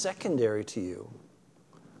are secondary to you,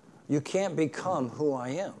 you can't become who I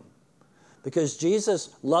am. Because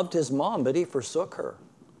Jesus loved his mom, but he forsook her.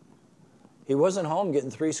 He wasn't home getting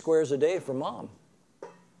 3 squares a day from mom.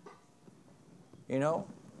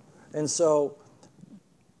 And so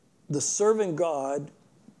the servant God,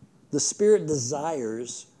 the Spirit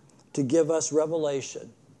desires to give us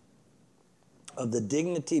revelation of the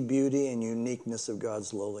dignity, beauty, and uniqueness of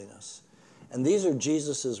God's lowliness. And these are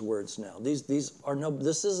Jesus' words now. This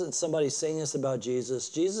isn't somebody saying this about Jesus.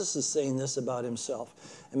 Jesus is saying this about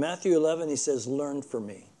himself. In Matthew 11, he says, learn from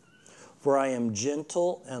me, for I am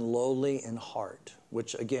gentle and lowly in heart,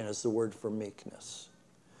 which again is the word for meekness.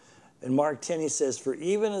 In Mark 10, he says, for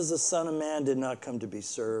even as the Son of Man did not come to be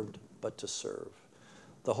served, but to serve.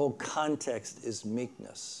 The whole context is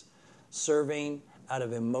meekness, serving out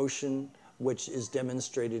of emotion, which is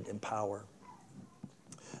demonstrated in power.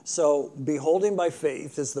 So beholding by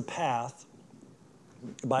faith is the path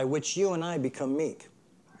by which you and I become meek.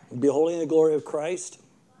 Beholding the glory of Christ,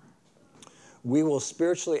 we will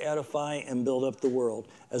spiritually edify and build up the world.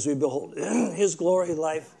 As we behold his glory,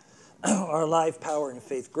 our life, power, and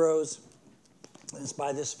faith grows. And it's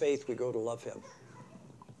by this faith we go to love him.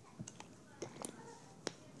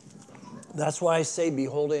 That's why I say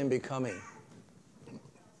beholding and becoming.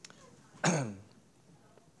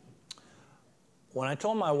 When I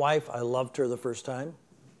told my wife I loved her the first time,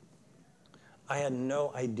 I had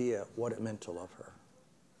no idea what it meant to love her.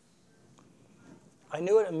 I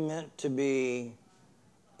knew what it meant to be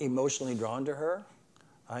emotionally drawn to her.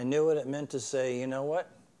 I knew what it meant to say, you know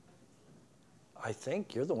what? I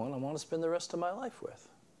think you're the one I want to spend the rest of my life with.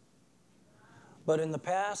 But in the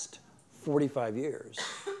past 45 years,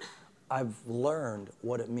 I've learned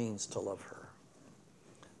what it means to love her.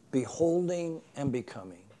 Beholding and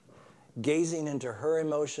becoming. Gazing into her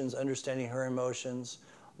emotions, understanding her emotions,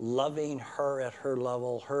 loving her at her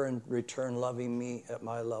level, her in return loving me at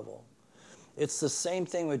my level. It's the same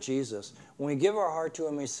thing with Jesus. When we give our heart to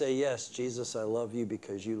him, we say, yes, Jesus, I love you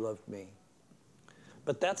because you loved me.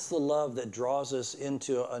 But that's the love that draws us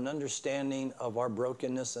into an understanding of our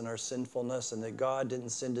brokenness and our sinfulness, and that God didn't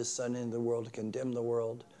send his son into the world to condemn the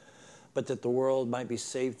world, but that the world might be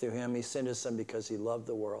saved through him. He sent his son because he loved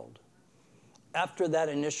the world. After that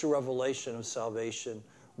initial revelation of salvation,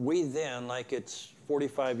 we then, like it's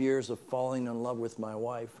 45 years of falling in love with my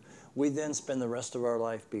wife, we then spend the rest of our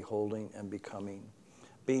life beholding and becoming,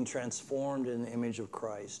 being transformed in the image of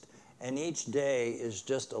Christ. And each day is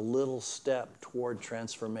just a little step toward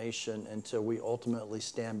transformation until we ultimately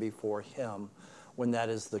stand before him when that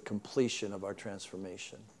is the completion of our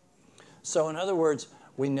transformation. So in other words,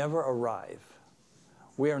 we never arrive.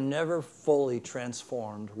 We are never fully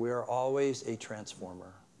transformed. We are always a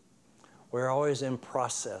transformer. We're always in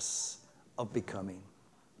process of becoming.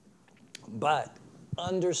 But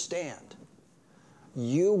understand,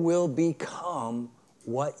 you will become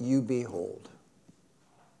what you behold.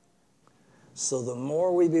 So the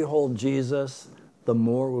more we behold Jesus, the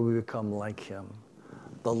more we become like him.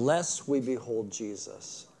 The less we behold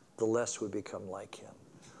Jesus, the less we become like him.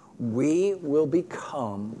 We will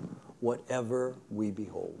become whatever we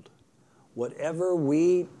behold. Whatever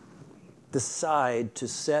we decide to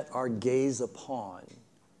set our gaze upon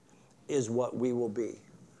is what we will be.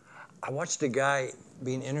 I watched a guy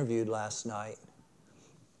being interviewed last night.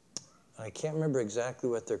 I can't remember exactly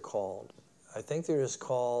what they're called. I think they're just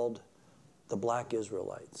called the Black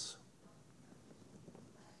Israelites.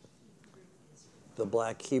 The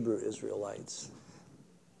Black Hebrew Israelites.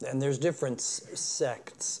 And there's different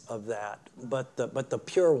sects of that. But the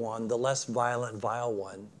pure one, the less violent, vile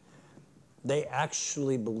one, they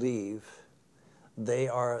actually believe they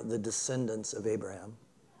are the descendants of Abraham.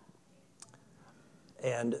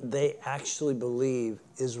 And they actually believe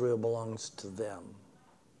Israel belongs to them.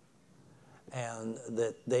 And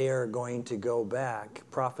that they are going to go back.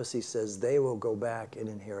 Prophecy says they will go back and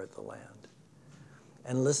inherit the land.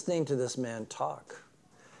 And listening to this man talk,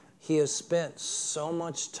 he has spent so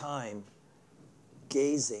much time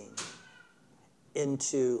gazing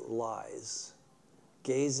into lies,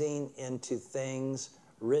 gazing into things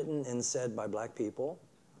written and said by black people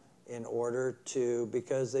in order to,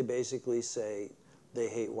 because they basically say they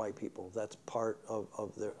hate white people. That's part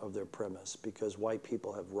of their premise, because white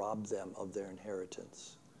people have robbed them of their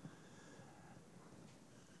inheritance.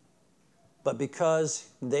 But because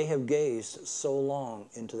they have gazed so long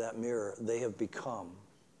into that mirror, they have become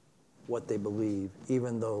what they believe,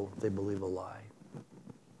 even though they believe a lie.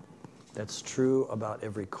 That's true about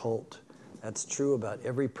every cult. That's true about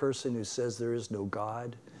every person who says there is no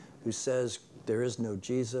God, who says there is no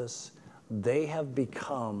Jesus. They have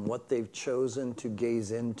become what they've chosen to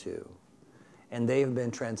gaze into, and they have been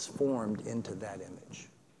transformed into that image.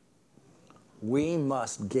 We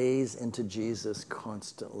must gaze into Jesus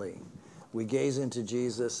constantly. We gaze into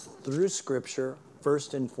Jesus through Scripture,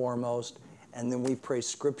 first and foremost, and then we pray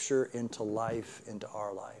Scripture into life, into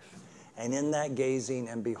our life. And in that gazing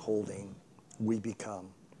and beholding, we become.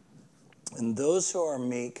 And those who are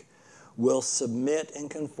meek will submit and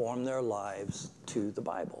conform their lives to the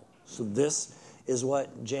Bible. So this is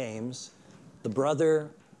what James, the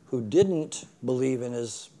brother who didn't believe in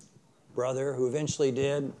his brother, who eventually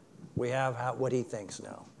did, we have what he thinks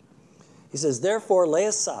now. He says, therefore lay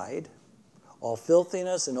aside all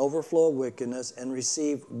filthiness and overflow of wickedness, and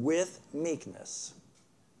receive with meekness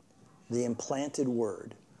the implanted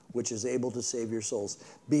word, which is able to save your souls.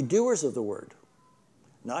 Be doers of the word,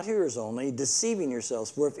 not hearers only, deceiving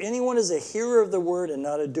yourselves. For if anyone is a hearer of the word and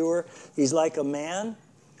not a doer, he's like a man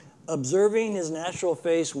observing his natural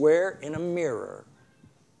face where? In a mirror.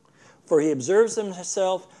 For he observes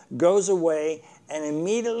himself, goes away, and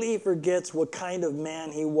immediately forgets what kind of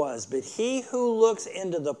man he was. But he who looks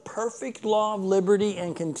into the perfect law of liberty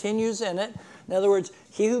and continues in it, in other words,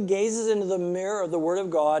 he who gazes into the mirror of the Word of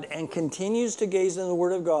God and continues to gaze into the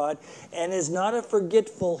Word of God and is not a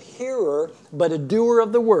forgetful hearer, but a doer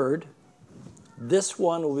of the Word, this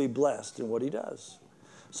one will be blessed in what he does.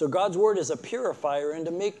 So God's Word is a purifier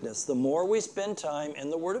into meekness. The more we spend time in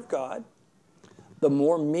the Word of God, the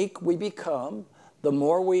more meek we become, the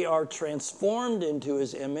more we are transformed into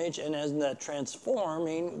His image, and as in that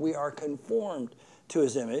transforming, we are conformed to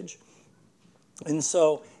His image. And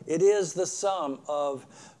so it is the sum of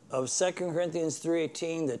 2 Corinthians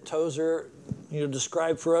 3:18 that Tozer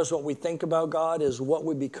described for us. What we think about God is what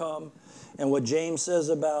we become. And what James says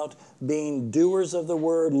about being doers of the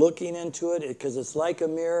word, looking into it, because it's like a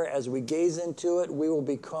mirror. As we gaze into it, we will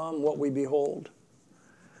become what we behold.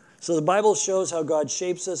 So the Bible shows how God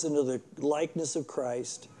shapes us into the likeness of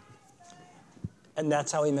Christ. And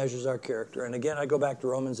that's how He measures our character. And again, I go back to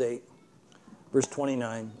Romans 8, verse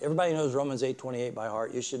 29. Everybody knows Romans 8:28 by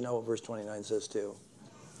heart. You should know what verse 29 says too.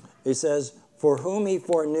 It says, for whom He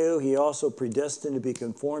foreknew, He also predestined to be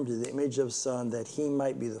conformed to the image of His Son, that He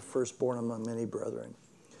might be the firstborn among many brethren.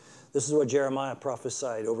 This is what Jeremiah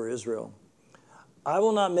prophesied over Israel. I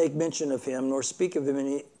will not make mention of Him, nor speak of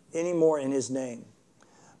Him any more in His name.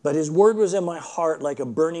 But His word was in my heart like a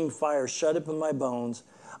burning fire shut up in my bones.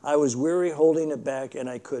 I was weary holding it back, and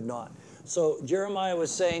I could not. So Jeremiah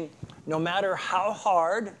was saying, no matter how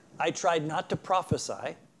hard I tried not to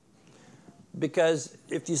prophesy, Because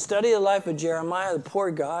if you study the life of Jeremiah, the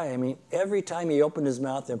poor guy, I mean, every time he opened his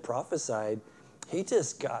mouth and prophesied, he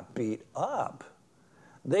just got beat up.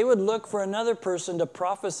 They would look for another person to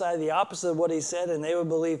prophesy the opposite of what he said, and they would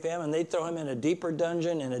believe him, and they'd throw him in a deeper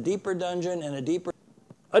dungeon, and a deeper dungeon, and a deeper.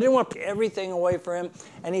 I didn't want to take everything away from him.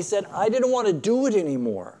 And he said, I didn't want to do it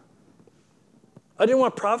anymore. I didn't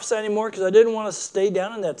want to prophesy anymore because I didn't want to stay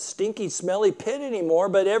down in that stinky, smelly pit anymore.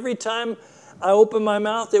 But every time I opened my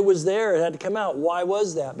mouth, it was there. It had to come out. Why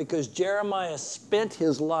was that? Because Jeremiah spent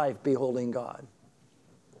his life beholding God.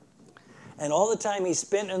 And all the time he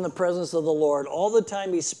spent in the presence of the Lord, all the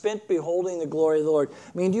time he spent beholding the glory of the Lord.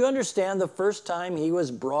 I mean, do you understand the first time he was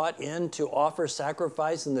brought in to offer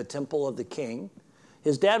sacrifice in the temple of the king?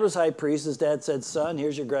 His dad was high priest. His dad said, son,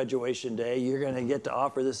 here's your graduation day. You're going to get to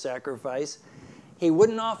offer this sacrifice. He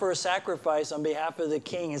wouldn't offer a sacrifice on behalf of the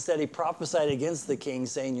king. Instead, he prophesied against the king,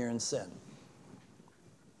 saying, you're in sin.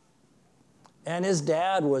 And his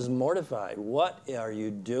dad was mortified. What are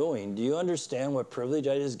you doing? Do you understand what privilege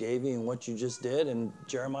I just gave you and what you just did? And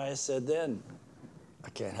Jeremiah said then, I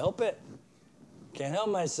can't help it. Can't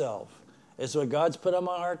help myself. It's what God's put on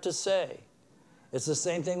my heart to say. It's the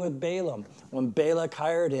same thing with Balaam. When Balak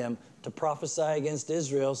hired him to prophesy against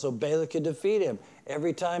Israel so Balak could defeat him.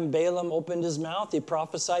 Every time Balaam opened his mouth, he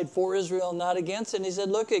prophesied for Israel, not against it. And he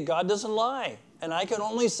said, look, God doesn't lie. And I can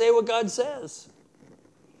only say what God says.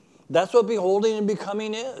 That's what beholding and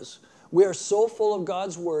becoming is. We are so full of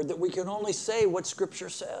God's word that we can only say what Scripture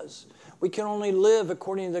says. We can only live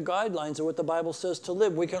according to the guidelines of what the Bible says to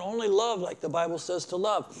live. We can only love like the Bible says to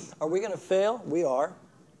love. Are we going to fail? We are.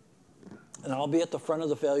 And I'll be at the front of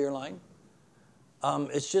the failure line.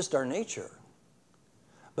 It's just our nature.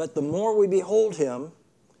 But the more we behold him,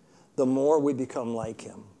 the more we become like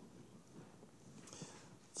him.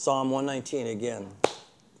 Psalm 119 again,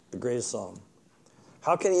 the greatest psalm.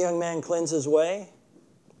 How can a young man cleanse his way?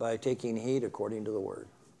 By taking heed according to the word.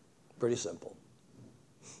 Pretty simple.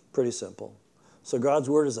 Pretty simple. So God's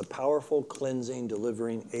word is a powerful, cleansing,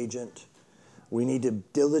 delivering agent. We need to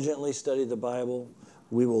diligently study the Bible.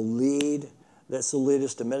 We will lead. This will lead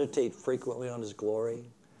us to meditate frequently on his glory.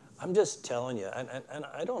 I'm just telling you, and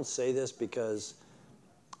I don't say this because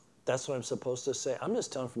that's what I'm supposed to say. I'm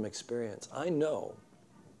just telling from experience. I know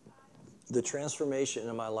the transformation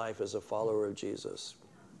in my life as a follower of Jesus.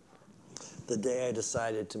 The day I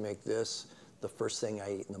decided to make this the first thing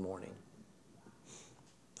I eat in the morning.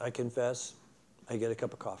 I confess, I get a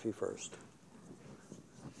cup of coffee first.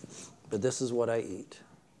 But this is what I eat.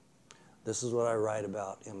 This is what I write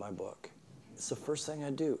about in my book. It's the first thing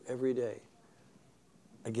I do every day.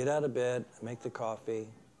 I get out of bed, I make the coffee,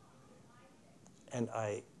 and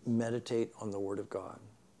I meditate on the Word of God.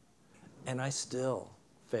 And I still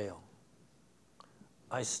fail.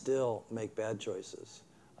 I still make bad choices.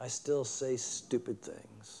 I still say stupid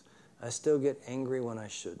things. I still get angry when I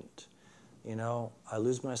shouldn't. You know, I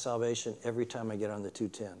lose my salvation every time I get on the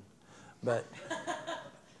 210. But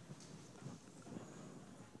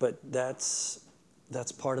that's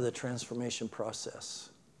part of the transformation process.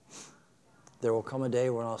 There will come a day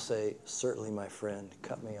when I'll say, certainly, my friend,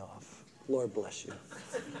 cut me off. Lord bless you.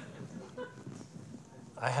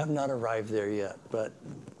 I have not arrived there yet, but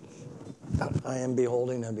I am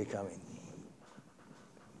beholding and becoming.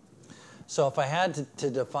 So if I had to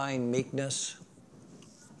define meekness,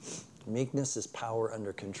 meekness is power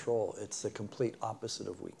under control. It's the complete opposite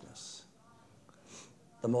of weakness.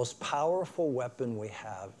 The most powerful weapon we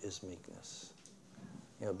have is meekness.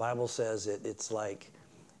 You know, the Bible says it's like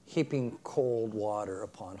heaping cold water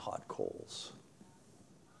upon hot coals.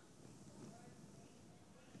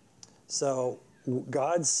 So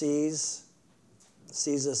God sees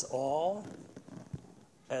us all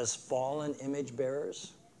as fallen image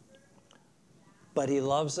bearers, but he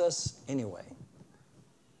loves us anyway.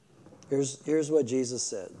 Here's what Jesus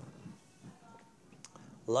said.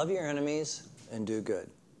 Love your enemies and do good.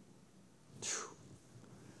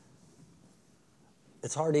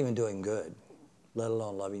 It's hard even doing good, let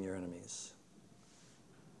alone loving your enemies.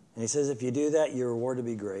 And he says, if you do that, your reward will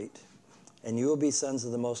be great, and you will be sons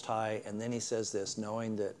of the Most High. And then he says this,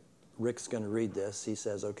 knowing that Rick's going to read this, he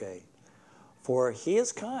says, okay, for he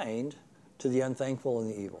is kind to the unthankful and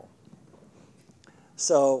the evil.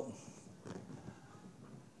 So,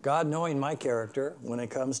 God knowing my character when it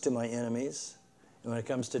comes to my enemies, and when it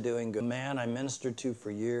comes to doing good. A man I ministered to for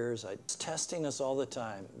years, it's testing us all the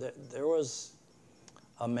time. There was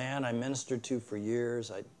a man I ministered to for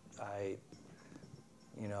years. I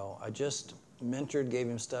just mentored, gave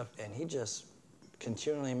him stuff, and he just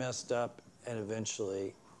continually messed up, and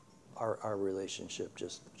eventually our relationship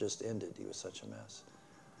just ended. He was such a mess.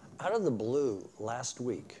 Out of the blue, last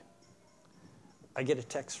week, I get a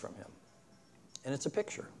text from him, and it's a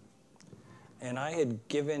picture. And I had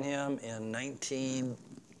given him in 91.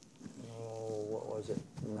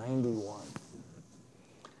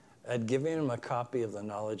 I'd given him a copy of The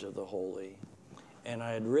Knowledge of the Holy, and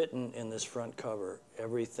I had written in this front cover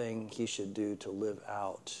everything he should do to live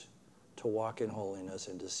out, to walk in holiness,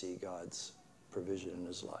 and to see God's provision in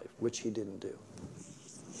his life, which he didn't do.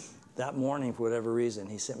 That morning, for whatever reason,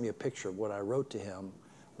 he sent me a picture of what I wrote to him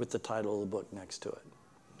with the title of the book next to it.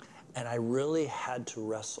 And I really had to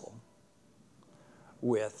wrestle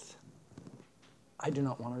with, I do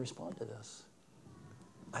not want to respond to this.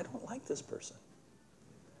 I don't like this person.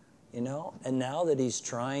 You know? And now that he's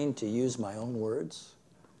trying to use my own words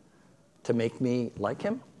to make me like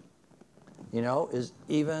him, you know, is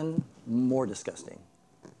even more disgusting.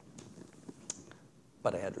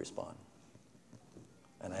 But I had to respond.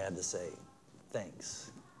 And I had to say,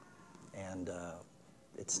 thanks. And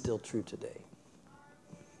it's still true today.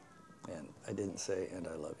 And I didn't say, and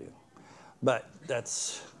I love you. But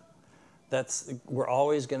we're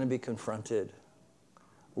always going to be confronted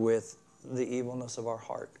with the evilness of our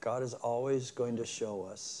heart. God is always going to show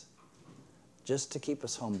us, just to keep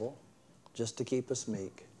us humble, just to keep us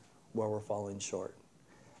meek, where we're falling short.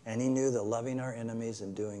 And he knew that loving our enemies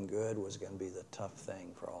and doing good was going to be the tough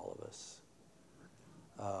thing for all of us.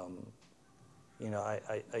 You know,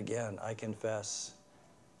 I confess,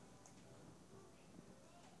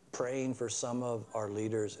 praying for some of our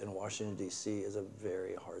leaders in Washington, D.C. is a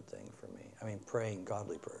very hard thing for me. I mean, praying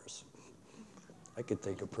godly prayers. I could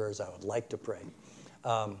think of prayers I would like to pray.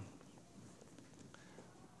 But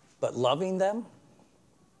loving them,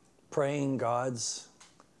 praying God's,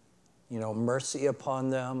 mercy upon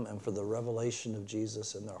them and for the revelation of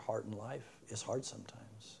Jesus in their heart and life is hard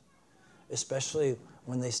sometimes. Especially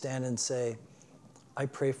when they stand and say, I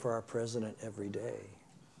pray for our president every day.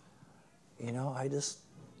 I'm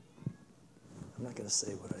not going to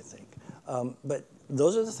say what I think. But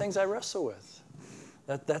those are the things I wrestle with.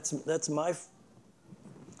 That's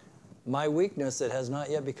my weakness that has not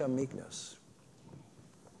yet become meekness.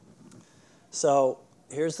 So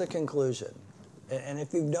here's the conclusion. And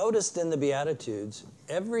if you've noticed in the Beatitudes,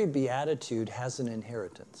 every Beatitude has an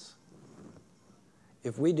inheritance.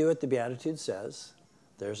 If we do what the Beatitude says,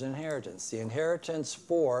 there's an inheritance. The inheritance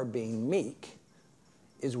for being meek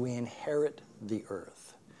is we inherit the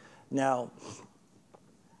earth. Now,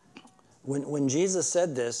 when Jesus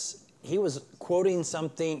said this, he was quoting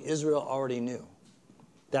something Israel already knew.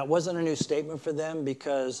 That wasn't a new statement for them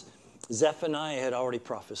because Zephaniah had already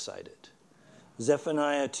prophesied it.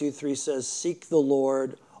 Zephaniah 2:3 says, seek the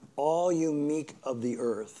Lord, all you meek of the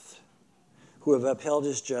earth, who have upheld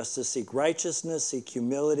his justice, seek righteousness, seek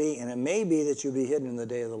humility, and it may be that you'll be hidden in the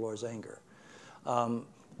day of the Lord's anger. But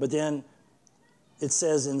then it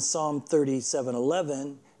says in Psalm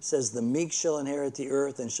 37:11, says, the meek shall inherit the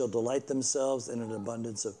earth and shall delight themselves in an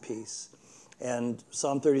abundance of peace. And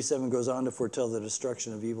Psalm 37 goes on to foretell the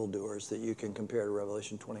destruction of evildoers that you can compare to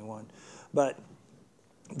Revelation 21. But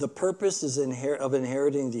the purpose of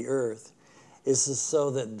inheriting the earth is so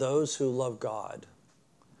that those who love God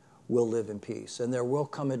will live in peace. And there will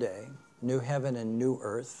come a day, new heaven and new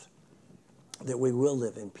earth, that we will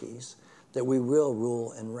live in peace, that we will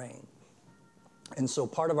rule and reign. And so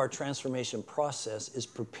part of our transformation process is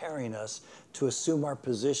preparing us to assume our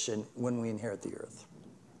position when we inherit the earth.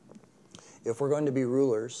 If we're going to be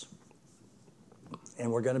rulers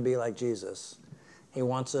and we're going to be like Jesus, he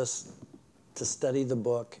wants us to study the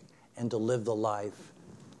book and to live the life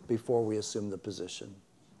before we assume the position.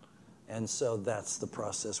 And so that's the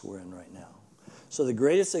process we're in right now. So the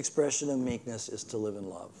greatest expression of meekness is to live in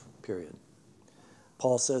love, period.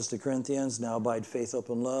 Paul says to Corinthians, now abide faith, hope,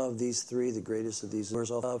 and love. These three, the greatest of these, bears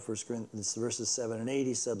all love. 1 Corinthians verses 7 and 8,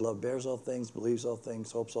 he said, love bears all things, believes all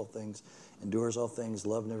things, hopes all things, endures all things,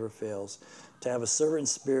 love never fails. To have a servant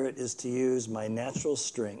spirit is to use my natural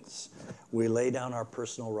strengths. We lay down our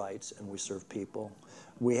personal rights and we serve people.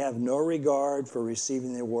 We have no regard for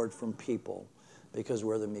receiving the award from people because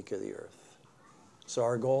we're the meek of the earth. So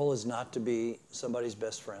our goal is not to be somebody's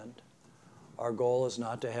best friend. Our goal is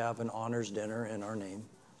not to have an honors dinner in our name.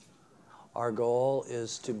 Our goal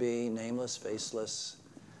is to be nameless, faceless,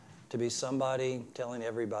 to be somebody telling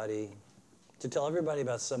everybody, to tell everybody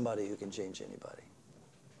about somebody who can change anybody.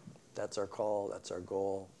 That's our call, that's our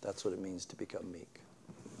goal, that's what it means to become meek.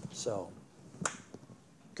 So,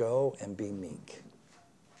 go and be meek.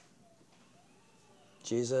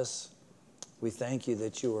 Jesus, we thank you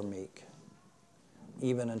that you were meek,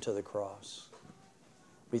 even unto the cross.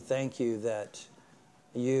 We thank you that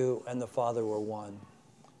you and the Father were one,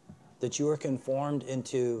 that you were conformed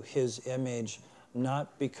into his image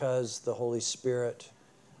not because the Holy Spirit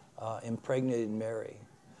impregnated Mary.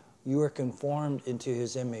 You were conformed into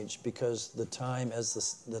his image because the time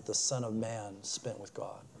that the Son of Man spent with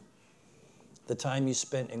God, the time you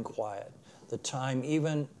spent in quiet, the time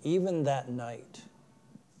even that night,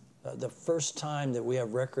 the first time that we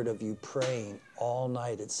have record of you praying all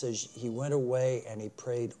night. It says he went away and he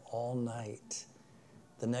prayed all night.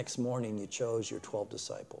 The next morning you chose your 12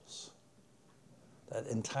 disciples. That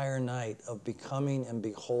entire night of becoming and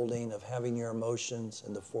beholding, of having your emotions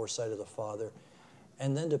and the foresight of the Father,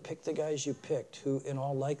 and then to pick the guys you picked, who in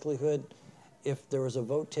all likelihood, if there was a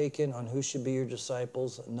vote taken on who should be your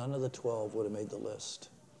disciples, none of the 12 would have made the list.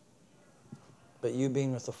 But you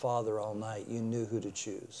being with the Father all night, you knew who to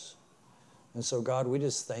choose. And so God, we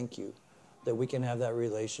just thank you that we can have that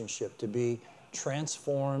relationship, to be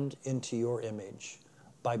transformed into your image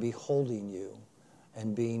by beholding you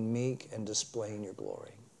and being meek and displaying your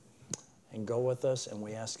glory. And go with us, and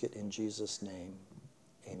we ask it in Jesus' name.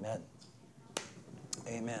 Amen.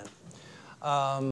 Amen.